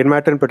true. I think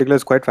Rainmatter in particular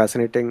is quite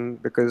fascinating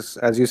because,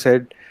 as you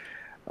said,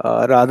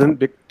 rather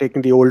than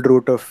taking the old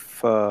route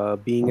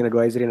of being an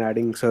advisory and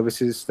adding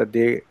services that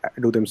they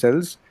do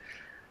themselves,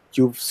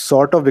 you've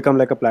sort of become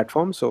like a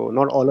platform. So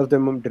not all of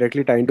them are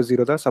directly tied into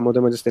Zerodha. Some of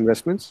them are just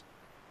investments.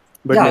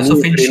 But Yeah, many so I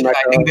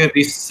Rainmatter, think the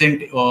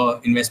recent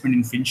investment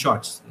in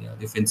FinShots,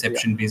 the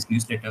Finception-based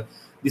newsletter,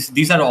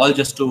 these are all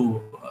just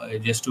to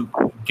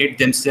get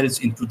themselves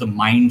into the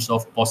minds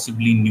of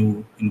possibly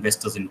new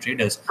investors and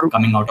traders true,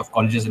 coming out of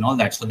colleges and all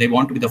that. So they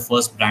want to be the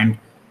first brand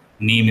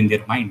name in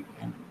their mind.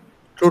 And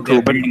so true, they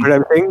are true. But building.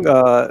 I'm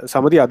saying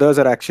some of the others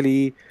are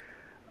actually,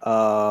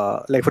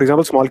 like for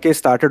example, Smallcase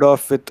started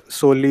off with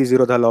solely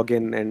Zerodha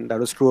login, and that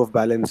was true of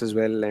Balance as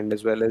well, and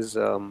as well as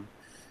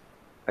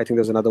I think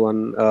there's another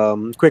one.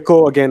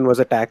 Quico again was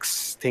a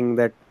tax thing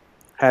that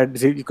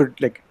had you could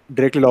like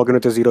directly log in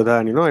with your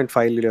Zerodha and and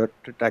file your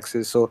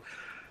taxes. So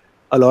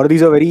a lot of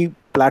these are very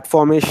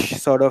platformish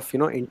sort of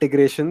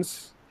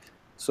integrations.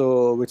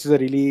 So which is a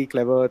really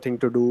clever thing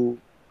to do.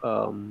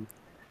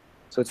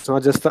 So it's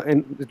not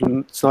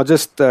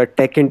just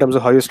tech in terms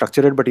of how you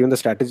structure it, but even the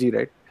strategy,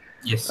 right?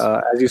 Yes.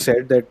 As you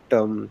said that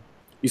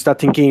you start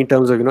thinking in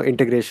terms of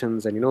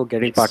integrations and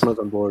getting Yes. partners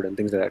on board and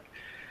things like that,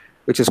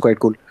 which is quite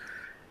cool.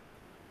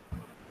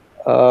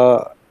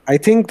 Uh, I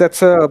think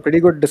that's a pretty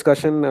good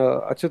discussion.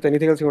 Achyut,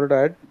 anything else you wanted to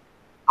add?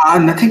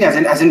 Nothing.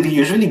 As in we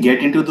usually get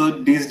into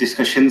these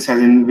discussions as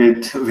in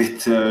with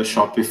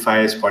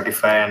Shopify,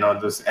 Spotify, and all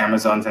those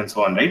Amazons and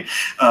so on, right?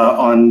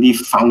 On the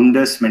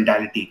founders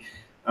mentality,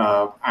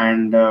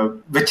 and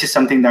which is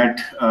something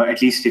that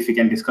at least if we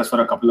can discuss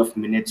for a couple of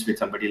minutes with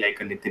somebody like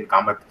Nitin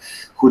Kamath,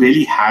 who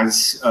really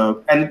has,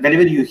 and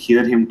whenever you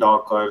hear him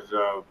talk or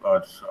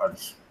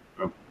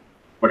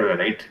whatever,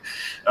 right?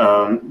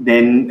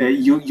 Then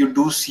you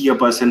do see a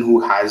person who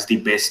has the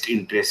best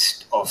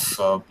interest of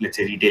let's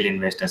say retail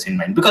investors in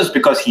mind,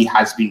 because he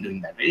has been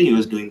doing that, right? He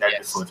was doing that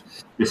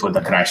before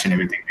the crash and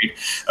everything,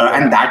 right?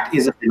 And that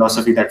is a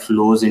philosophy that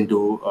flows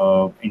into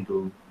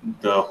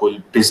the whole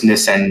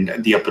business and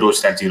the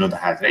approach that Zerodha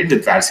has, right?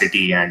 With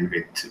Varsity and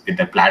with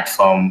the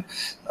platform,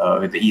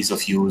 with the ease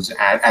of use,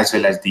 as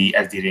well as the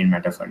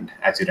Rainmatter fund,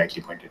 as you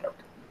rightly pointed out.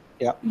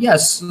 Yeah.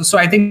 Yes. So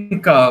I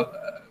think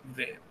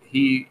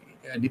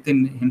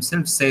Nitin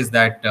himself says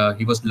that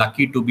he was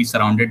lucky to be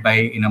surrounded by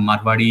in a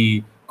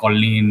Marwadi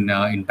colony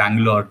in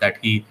Bangalore, that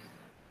he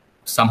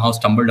somehow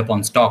stumbled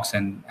upon stocks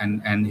and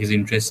his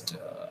interest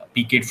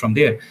peaked from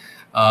there.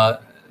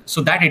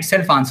 So that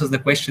itself answers the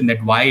question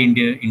that why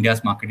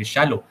India's market is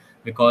shallow,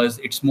 because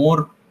it's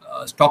more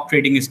stock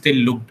trading is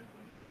still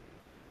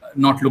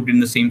not looked in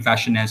the same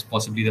fashion as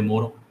possibly the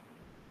more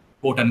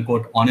quote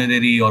unquote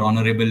honorary or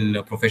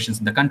honorable professions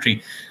in the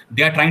country.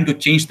 They are trying to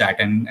change that,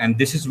 and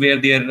this is where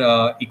their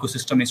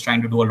ecosystem is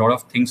trying to do a lot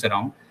of things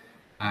around.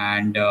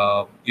 And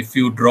if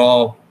you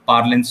draw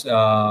parallel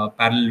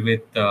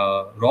with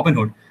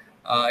Robinhood,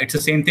 it's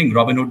the same thing.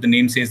 Robinhood, the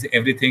name says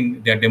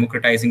everything. They're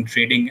democratizing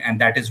trading,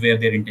 and that is where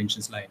their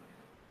intentions lie.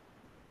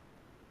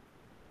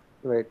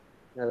 Right.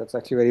 Yeah, that's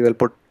actually very well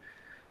put.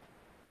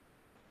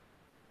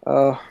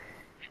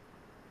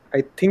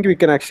 I think we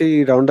can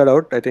actually round that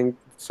out. I think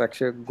it's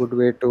actually a good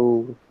way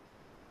to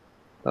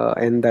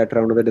end that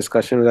round of the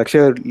discussion.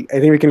 Actually, I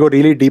think we can go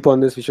really deep on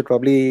this. We should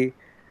probably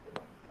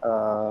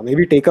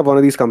maybe take up one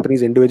of these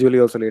companies individually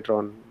also later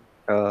on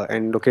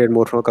and look at it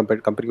more from a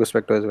company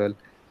perspective as well.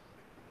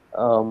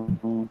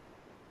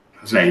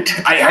 Right.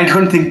 I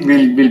don't think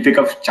we'll pick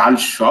up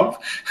Charles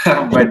Schwab,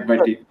 but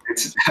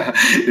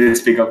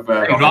let's pick up.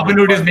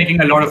 Robinhood is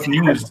making a lot of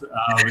news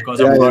because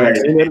of I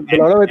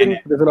think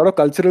there's a lot of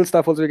cultural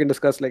stuff also we can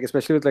discuss, like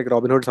especially with like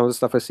Robinhood, some of the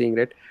stuff we're seeing,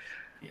 right?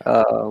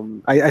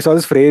 I saw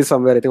this phrase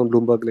somewhere, I think on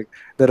Bloomberg, like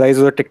the rise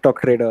of a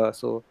TikTok trader.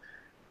 So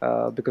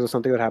because of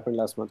something that happened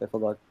last month, I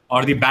forgot.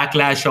 Or the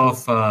backlash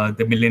of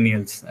the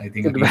millennials, I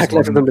think. The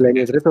backlash of the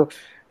millennials, right? So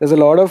there's a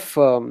lot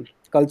of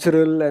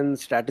cultural and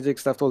strategic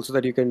stuff also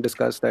that you can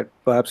discuss that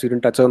perhaps you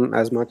didn't touch on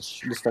as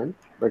much this time.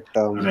 But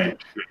right.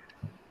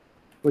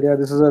 But yeah,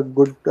 this is a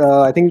good.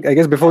 I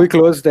guess before we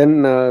close,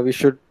 then we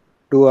should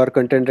do our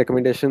content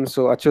recommendations.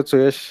 So Achyut,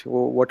 Suyash,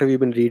 what have you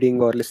been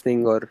reading or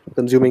listening or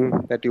consuming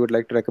that you would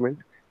like to recommend?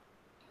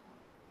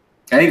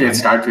 I think let's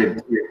start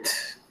with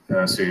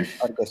Suyash.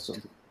 I guess so.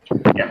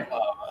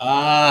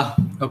 Yeah.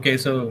 Okay,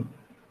 so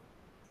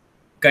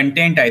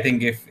content, I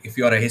think if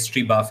you're a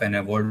history buff and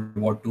a World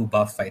War II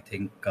buff, I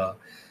think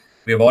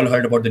we've all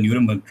heard about the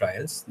Nuremberg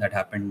trials that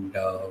happened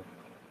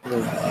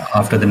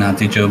after the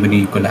Nazi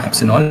Germany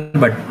collapse and all,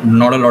 but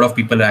not a lot of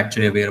people are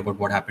actually aware about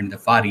what happened in the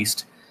Far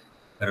East,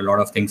 where a lot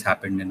of things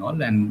happened and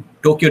all. And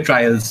Tokyo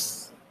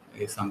Trials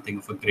is something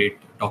of a great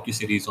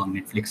docuseries on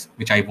Netflix,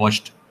 which I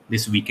watched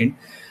this weekend.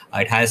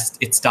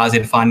 It stars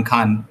Irfan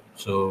Khan,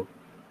 so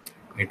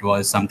it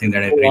was something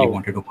that I really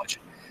wanted to watch.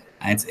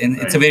 And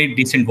it's a very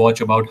decent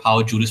watch about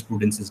how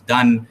jurisprudence is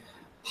done,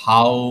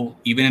 how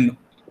even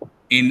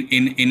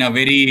in a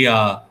very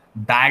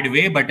bad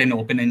way, but an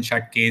open and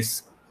shut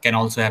case can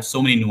also have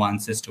so many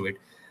nuances to it.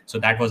 So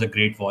that was a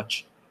great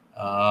watch.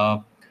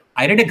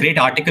 I read a great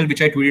article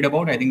which I tweeted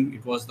about. I think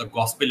it was The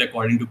Gospel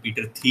According to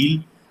Peter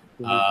Thiel.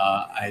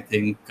 I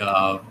think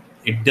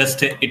it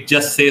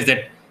just says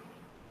that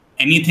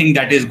anything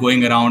that is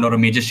going around or a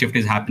major shift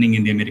is happening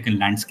in the American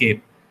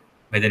landscape,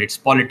 whether it's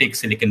politics,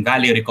 Silicon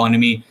Valley, or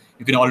economy,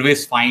 you can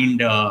always find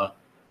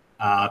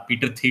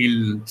Peter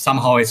Thiel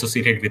somehow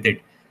associated with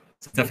it.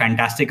 It's a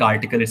fantastic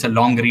article. It's a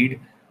long read.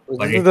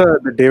 This is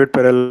the David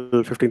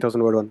Perel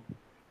 15,000 word one.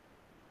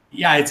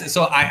 Yeah,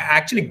 so I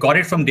actually got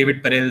it from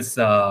David Perel's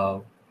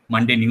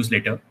Monday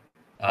newsletter.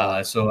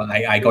 So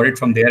I got it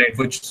from there,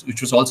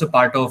 which was also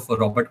part of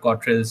Robert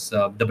Cottrell's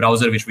The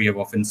Browser, which we have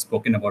often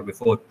spoken about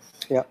before.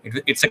 Yeah,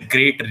 it's a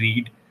great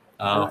read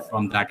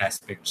from that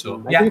aspect.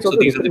 So I think so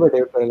these are David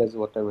Perel is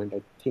what I meant.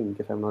 I think,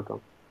 if I'm not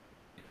wrong.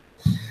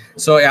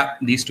 So yeah,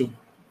 these two.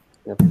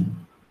 Yeah.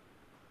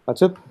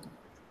 Achut,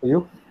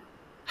 you?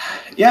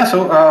 Yeah.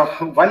 So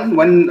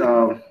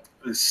one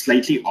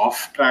slightly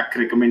off-track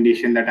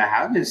recommendation that I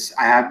have is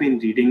I have been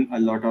reading a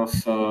lot of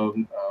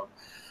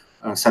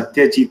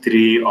Satyajit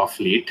Ray of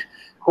late.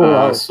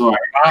 So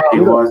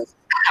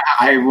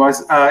I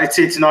was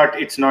it's not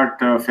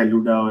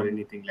Feluda or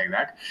anything like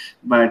that,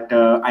 but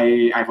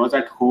I was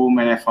at home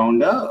and I found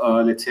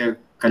let's say a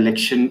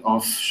collection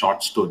of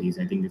short stories.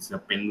 I think it's a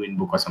Penguin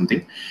book or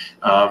something,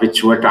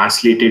 which were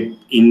translated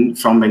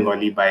from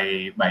Bengali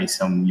by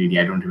some lady.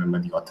 I don't remember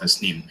the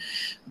author's name,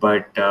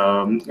 but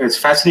it's a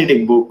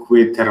fascinating book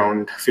with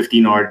around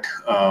 15 odd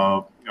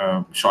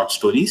short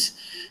stories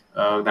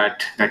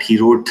that he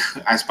wrote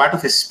as part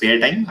of his spare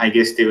time. I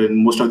guess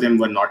most of them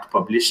were not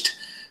published.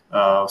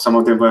 Some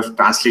of them were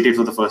translated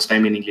for the first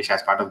time in English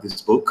as part of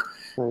this book.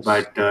 Nice.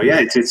 But yeah,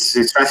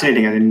 it's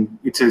fascinating. I mean,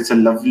 it's a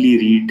lovely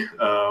read.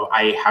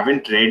 I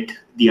haven't read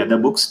the other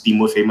books, the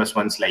more famous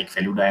ones like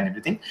Feluda and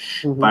everything,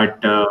 but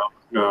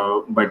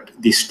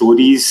the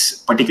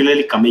stories,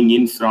 particularly coming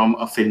in from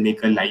a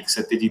filmmaker like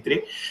Satyajit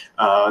Ray,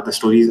 the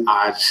stories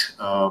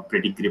are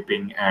pretty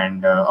gripping,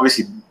 and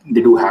obviously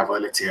they do have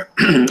let's say a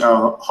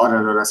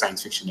horror or a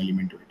science fiction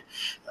element to it,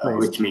 nice.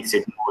 Which makes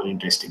it more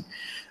interesting.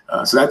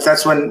 So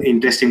that's one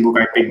interesting book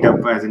I picked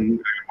up. As in,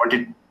 I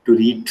wanted to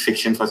read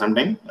fiction for some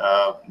time,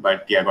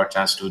 but yeah, I got a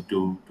chance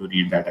to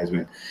read that as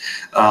well.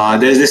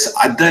 There's this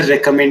other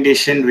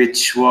recommendation,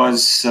 which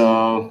was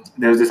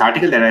there was this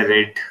article that I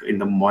read in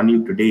the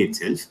morning today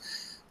itself.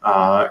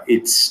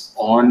 It's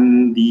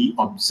on the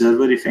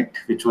observer effect,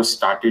 which was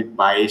started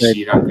by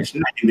Sri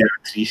Ramakrishnan. I think there are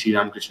 3 Sri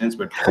Ramakrishnans,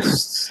 but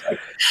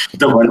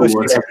the one who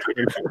works at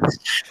Twitter.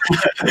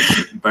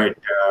 But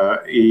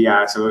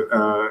yeah,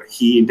 so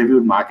he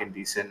interviewed Mark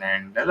Andreessen,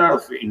 and a lot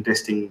of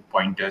interesting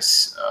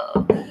pointers,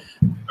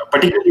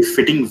 particularly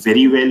fitting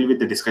very well with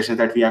the discussions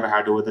that we have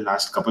had over the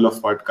last couple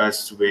of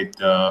podcasts with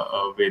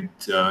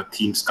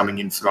themes coming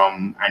in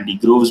from Andy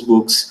Grove's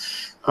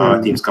books,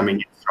 themes coming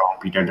in from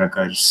Peter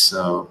Drucker's,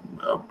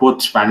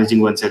 both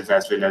managing oneself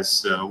as well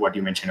as what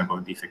you mentioned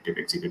about the effective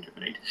executive,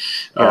 right?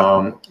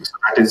 Yeah.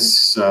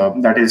 So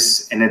that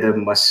is another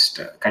must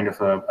kind of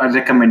a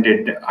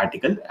recommended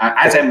article.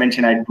 As I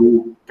mentioned, I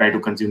do try to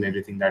consume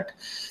everything that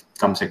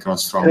comes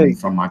across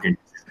from market.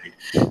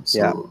 Right? So,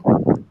 yeah.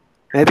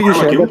 I think you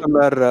shared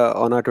that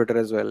on our Twitter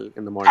as well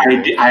in the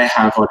morning. I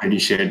have already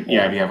shared.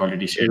 Yeah, we have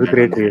already shared. It was a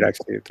great read,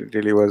 actually. It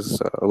really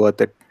was worth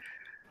it.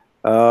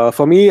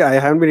 For me, I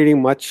haven't been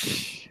reading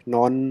much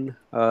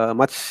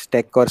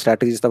tech or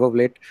strategy stuff of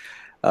late.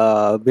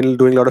 Been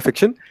doing a lot of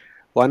fiction.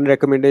 One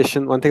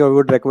thing I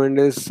would recommend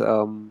is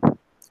on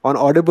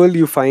Audible.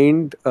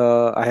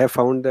 I have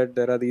found that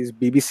there are these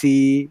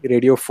BBC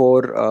Radio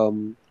 4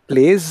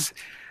 plays,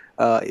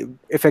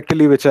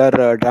 effectively, which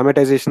are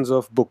dramatizations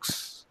of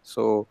books.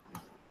 So.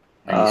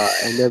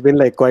 And they've been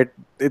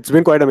it's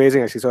been quite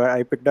amazing actually. So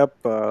I picked up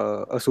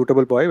A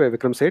Suitable Boy by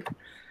Vikram Seth,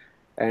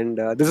 and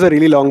this is a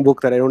really long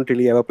book that I don't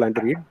really ever plan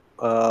to read.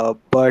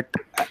 But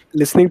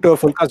listening to a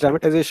full cast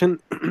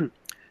dramatization,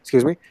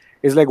 excuse me,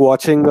 is like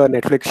watching a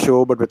Netflix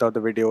show but without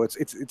the video.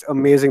 It's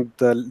amazing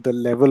the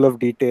level of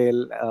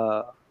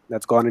detail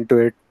that's gone into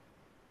it.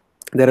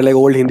 There are like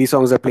old Hindi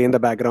songs that play in the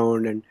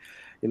background, and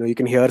you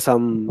can hear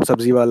some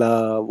Sabzi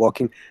Wala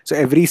walking. So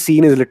every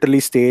scene is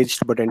literally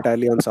staged but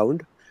entirely on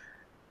sound.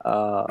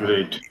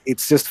 Right.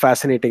 It's just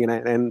fascinating,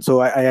 and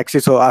so I actually,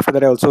 so after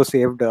that I also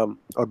saved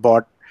or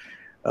bought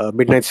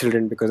Midnight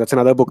Children, because that's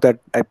another book that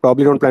I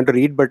probably don't plan to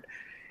read, but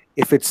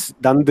if it's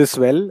done this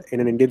well in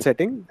an Indian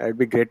setting, it'd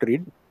be great to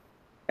read.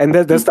 And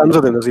there's tons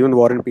of them. There's even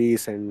War and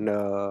Peace and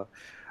a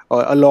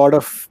lot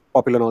of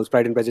popular novels,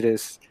 Pride and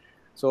Prejudice.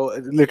 So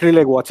literally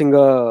like watching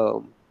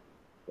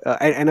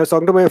and I was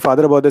talking to my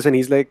father about this, and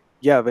he's like,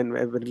 yeah, when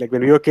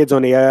we were kids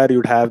on AIR,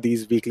 you'd have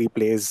these weekly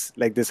plays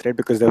like this, right?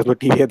 Because there was no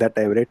TV at that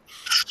time, right?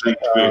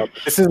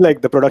 This is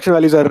like the production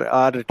values are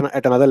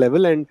at another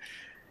level, and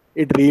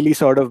it really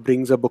sort of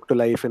brings a book to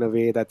life in a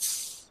way that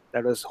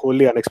was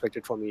wholly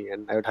unexpected for me,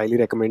 and I would highly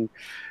recommend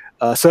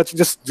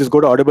just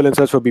go to Audible and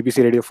search for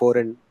BBC Radio 4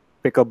 and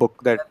pick a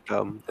book that.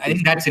 I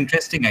think that's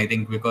interesting. I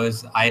think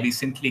because I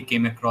recently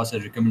came across a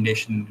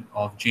recommendation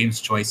of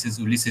James Joyce's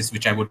Ulysses,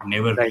 which I would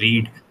never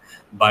read.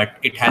 But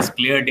it has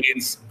Claire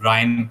Danes,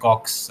 Brian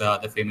Cox,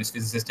 the famous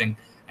physicist, and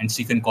and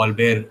Stephen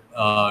Colbert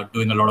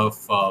doing a lot of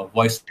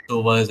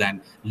voiceovers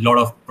and a lot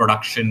of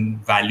production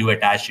value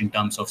attached in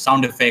terms of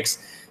sound effects.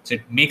 So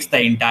it makes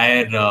the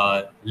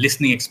entire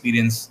listening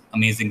experience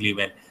amazingly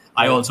well.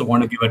 I also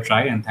want to give a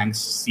try, and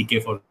thanks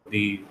CK for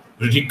the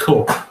really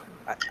cool.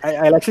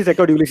 I'll actually check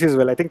out Ulysses as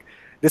well. I think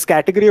this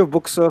category of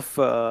books of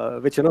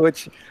which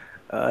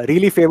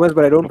really famous,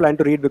 but I don't plan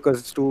to read because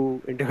it's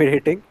too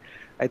intimidating.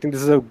 I think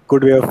this is a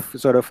good way of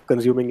sort of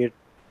consuming it.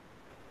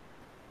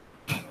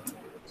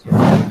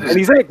 And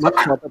these are like much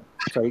shorter.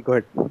 Sorry, go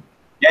ahead.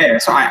 Yeah.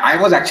 So I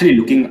was actually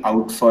looking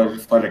out for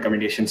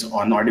recommendations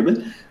on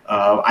Audible.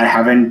 I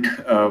haven't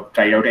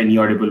tried out any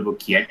Audible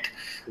book yet.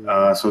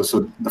 So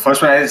the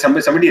first one,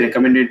 somebody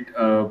recommended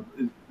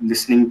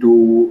listening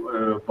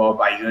to Bob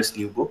Iger's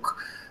new book.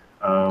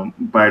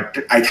 But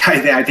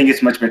I think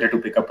it's much better to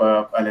pick up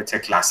a let's say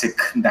classic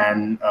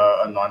than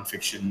a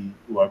non-fiction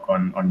work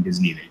on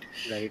Disney,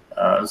 right?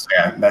 So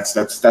yeah,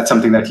 that's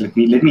something that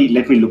let me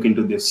look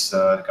into this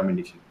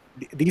recommendation.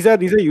 These are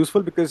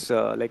useful because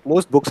like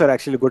most books are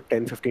actually good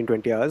 10, 15,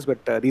 20 hours,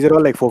 but these are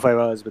all like 4-5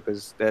 hours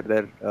because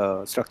they're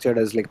structured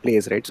as like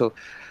plays, right? So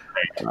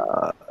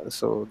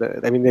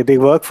I mean they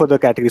work for the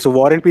category. So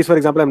War and Peace, for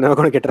example, I'm never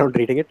going to get around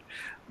reading it,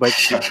 but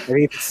I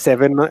think it's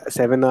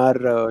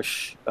 7-hour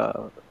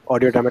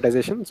audio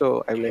dramatization.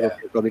 So I'm like, okay,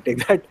 I'll probably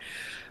take that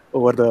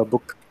over the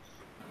book.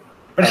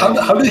 But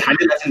how do you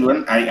handle that in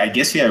one? I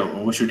guess we are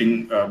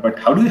overshooting, but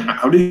how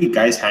do you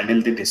guys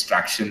handle the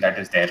distraction that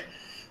is there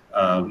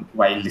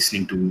while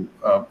listening to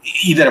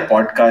either a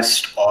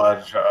podcast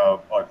or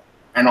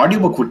an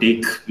audiobook would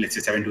take, let's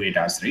say, 7 to 8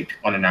 hours, right,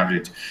 on an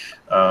average.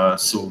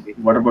 So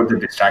what about the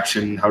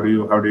distraction? How do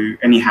you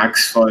any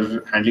hacks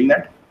for handling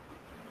that?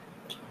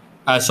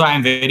 So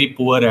I'm very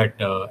poor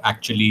at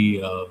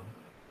actually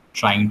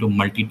trying to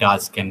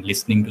multitask and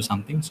listening to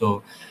something.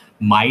 So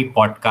my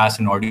podcast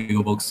and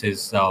audiobooks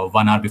is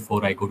 1 hour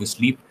before I go to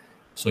sleep.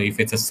 So if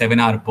it's a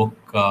 7-hour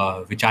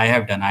book, which I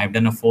have done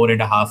a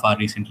 4.5 hour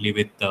recently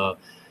with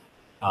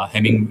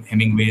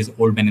Hemingway's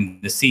Old Men in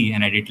the Sea,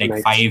 and I did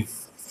like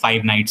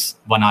five nights,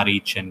 1 hour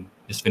each, and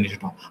just finish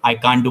it off. I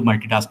can't do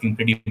multitasking,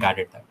 pretty bad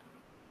at that.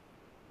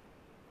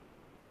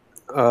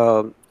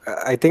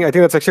 I think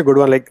that's actually a good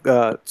one. Like,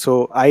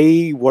 so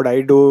what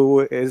I do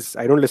is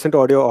I don't listen to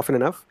audio often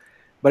enough,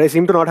 but I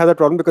seem to not have that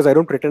problem because I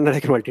don't pretend that I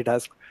can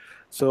multitask.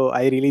 So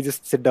I really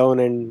just sit down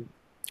and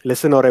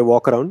listen, or I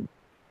walk around.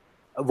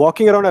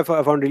 Walking around, I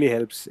found really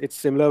helps. It's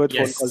similar with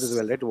phone calls as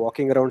well, right?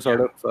 Walking around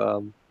sort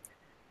of.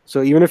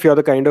 So even if you're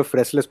the kind of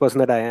restless person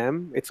that I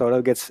am, it sort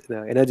of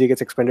energy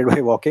gets expended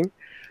by walking.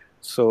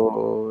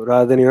 So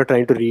rather than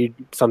trying to read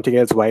something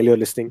else while you're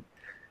listening.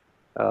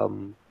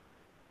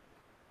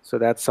 So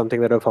that's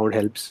something that I found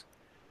helps.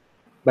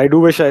 But I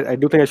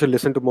do think I should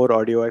listen to more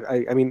audio.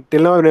 I mean,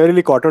 till now I've never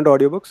really caught on to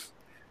audiobooks,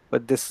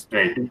 but this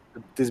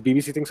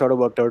BBC thing sort of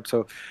worked out.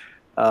 So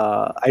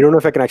I don't know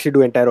if I can actually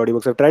do entire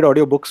audiobooks. I've tried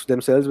audiobooks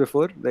themselves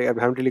before. I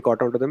haven't really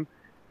caught on to them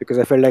because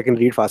I felt I can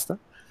read faster.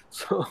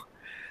 So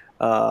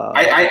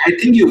I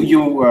think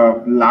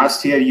you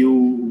last year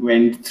you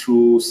went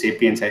through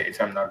Sapiens,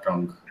 if I'm not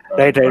wrong.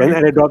 Right,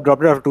 and I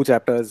dropped it after 2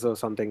 chapters or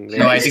something.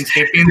 No, I think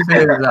Sapiens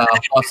is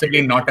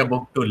possibly not a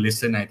book to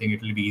listen. I think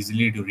it will be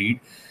easily to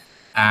read.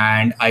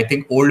 And I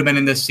think Old Men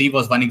in the Sea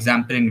was one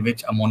example in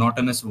which a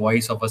monotonous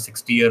voice of a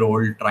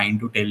 60-year-old trying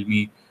to tell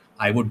me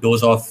I would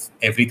doze off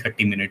every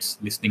 30 minutes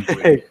listening to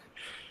it.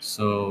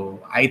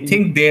 So I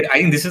think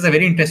this is a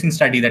very interesting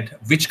study that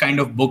which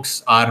kind of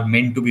books are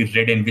meant to be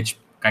read and which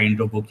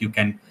kind of book you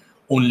can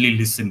only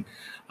listen.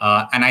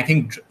 And I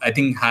think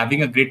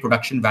having a great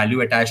production value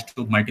attached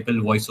to multiple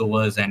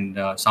voiceovers and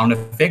sound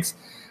effects,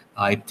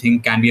 I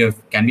think can be a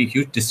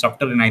huge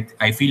disruptor. And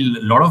I feel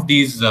a lot of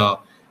these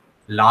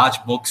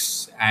large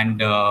books and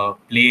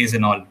plays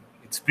and all,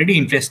 it's pretty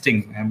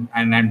interesting,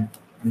 and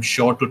I'm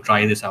sure to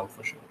try this out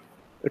for sure.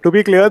 To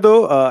be clear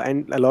though,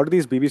 and a lot of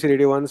these BBC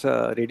Radio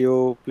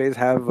radio plays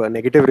have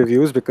negative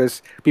reviews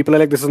because people are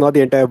like, this is not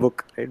the entire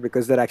book, right?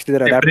 Because they're actually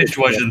adaptations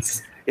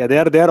versions. Yeah,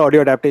 they are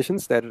audio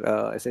adaptations.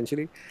 They're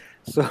essentially.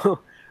 So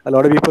a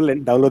lot of people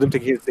download them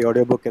thinking it's the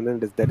audiobook, and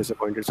then they're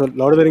disappointed. So a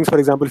lot of the things, for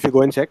example, if you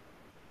go and check,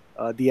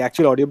 the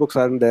actual audiobooks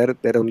aren't there.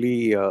 They're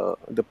only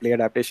the play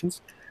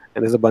adaptations,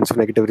 and there's a bunch of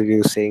negative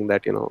reviews saying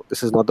that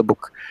this is not the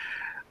book.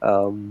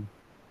 So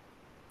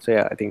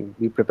yeah, I think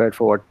be prepared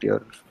for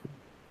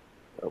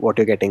what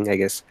you're getting, I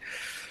guess.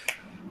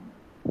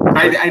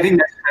 I think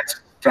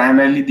that's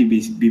primarily the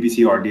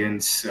BBC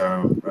audience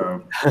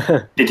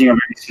taking a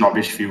very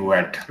snobbish view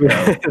at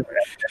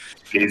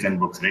plays and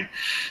books, right?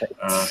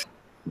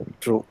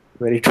 True,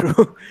 very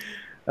true.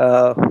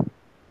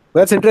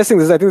 That's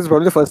interesting. I think this is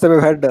probably the first time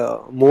I've had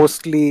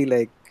mostly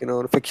like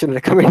fiction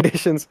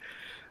recommendations.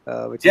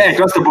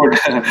 Across the board,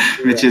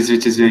 which is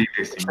very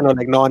interesting.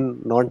 Like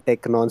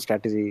non-tech,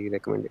 non-strategy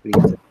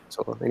recommendations.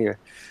 So anyway.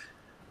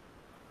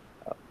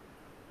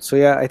 So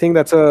yeah, I think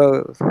that's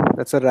a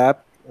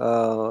wrap.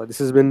 This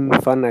has been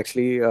fun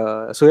actually.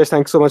 So yes,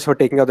 thanks so much for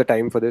taking out the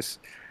time for this.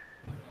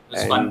 It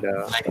was fun.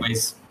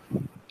 Likewise.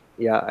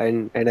 Yeah,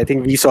 and I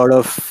think we sort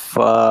of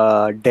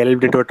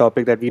delved into a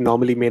topic that we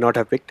normally may not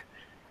have picked.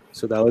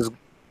 So that was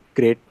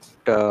great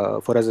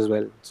for us as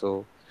well.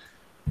 So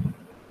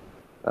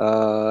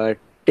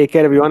take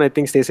care, everyone. I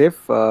think stay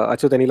safe.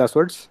 Achyut, any last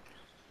words?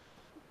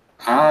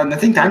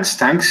 Nothing.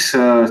 Thanks,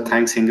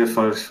 Inga,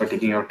 for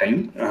taking out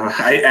time.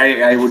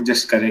 I would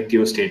just correct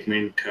your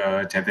statement,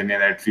 Chaitanya,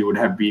 that we would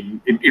have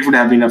been. It would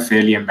have been a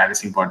fairly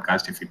embarrassing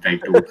podcast if we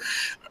tried to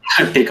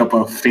take up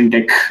a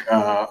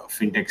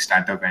fintech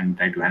startup and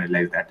try to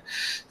analyze that.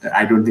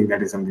 I don't think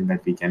that is something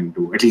that we can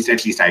do. At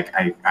least I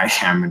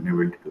am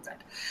unable to do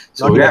that.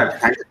 So Not yeah,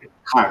 yet. thanks.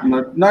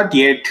 Not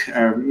yet.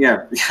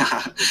 Yeah,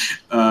 yeah.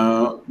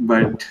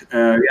 But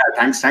yeah,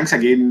 thanks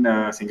again,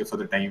 Singh, for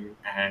the time,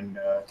 and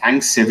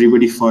thanks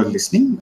everybody for listening.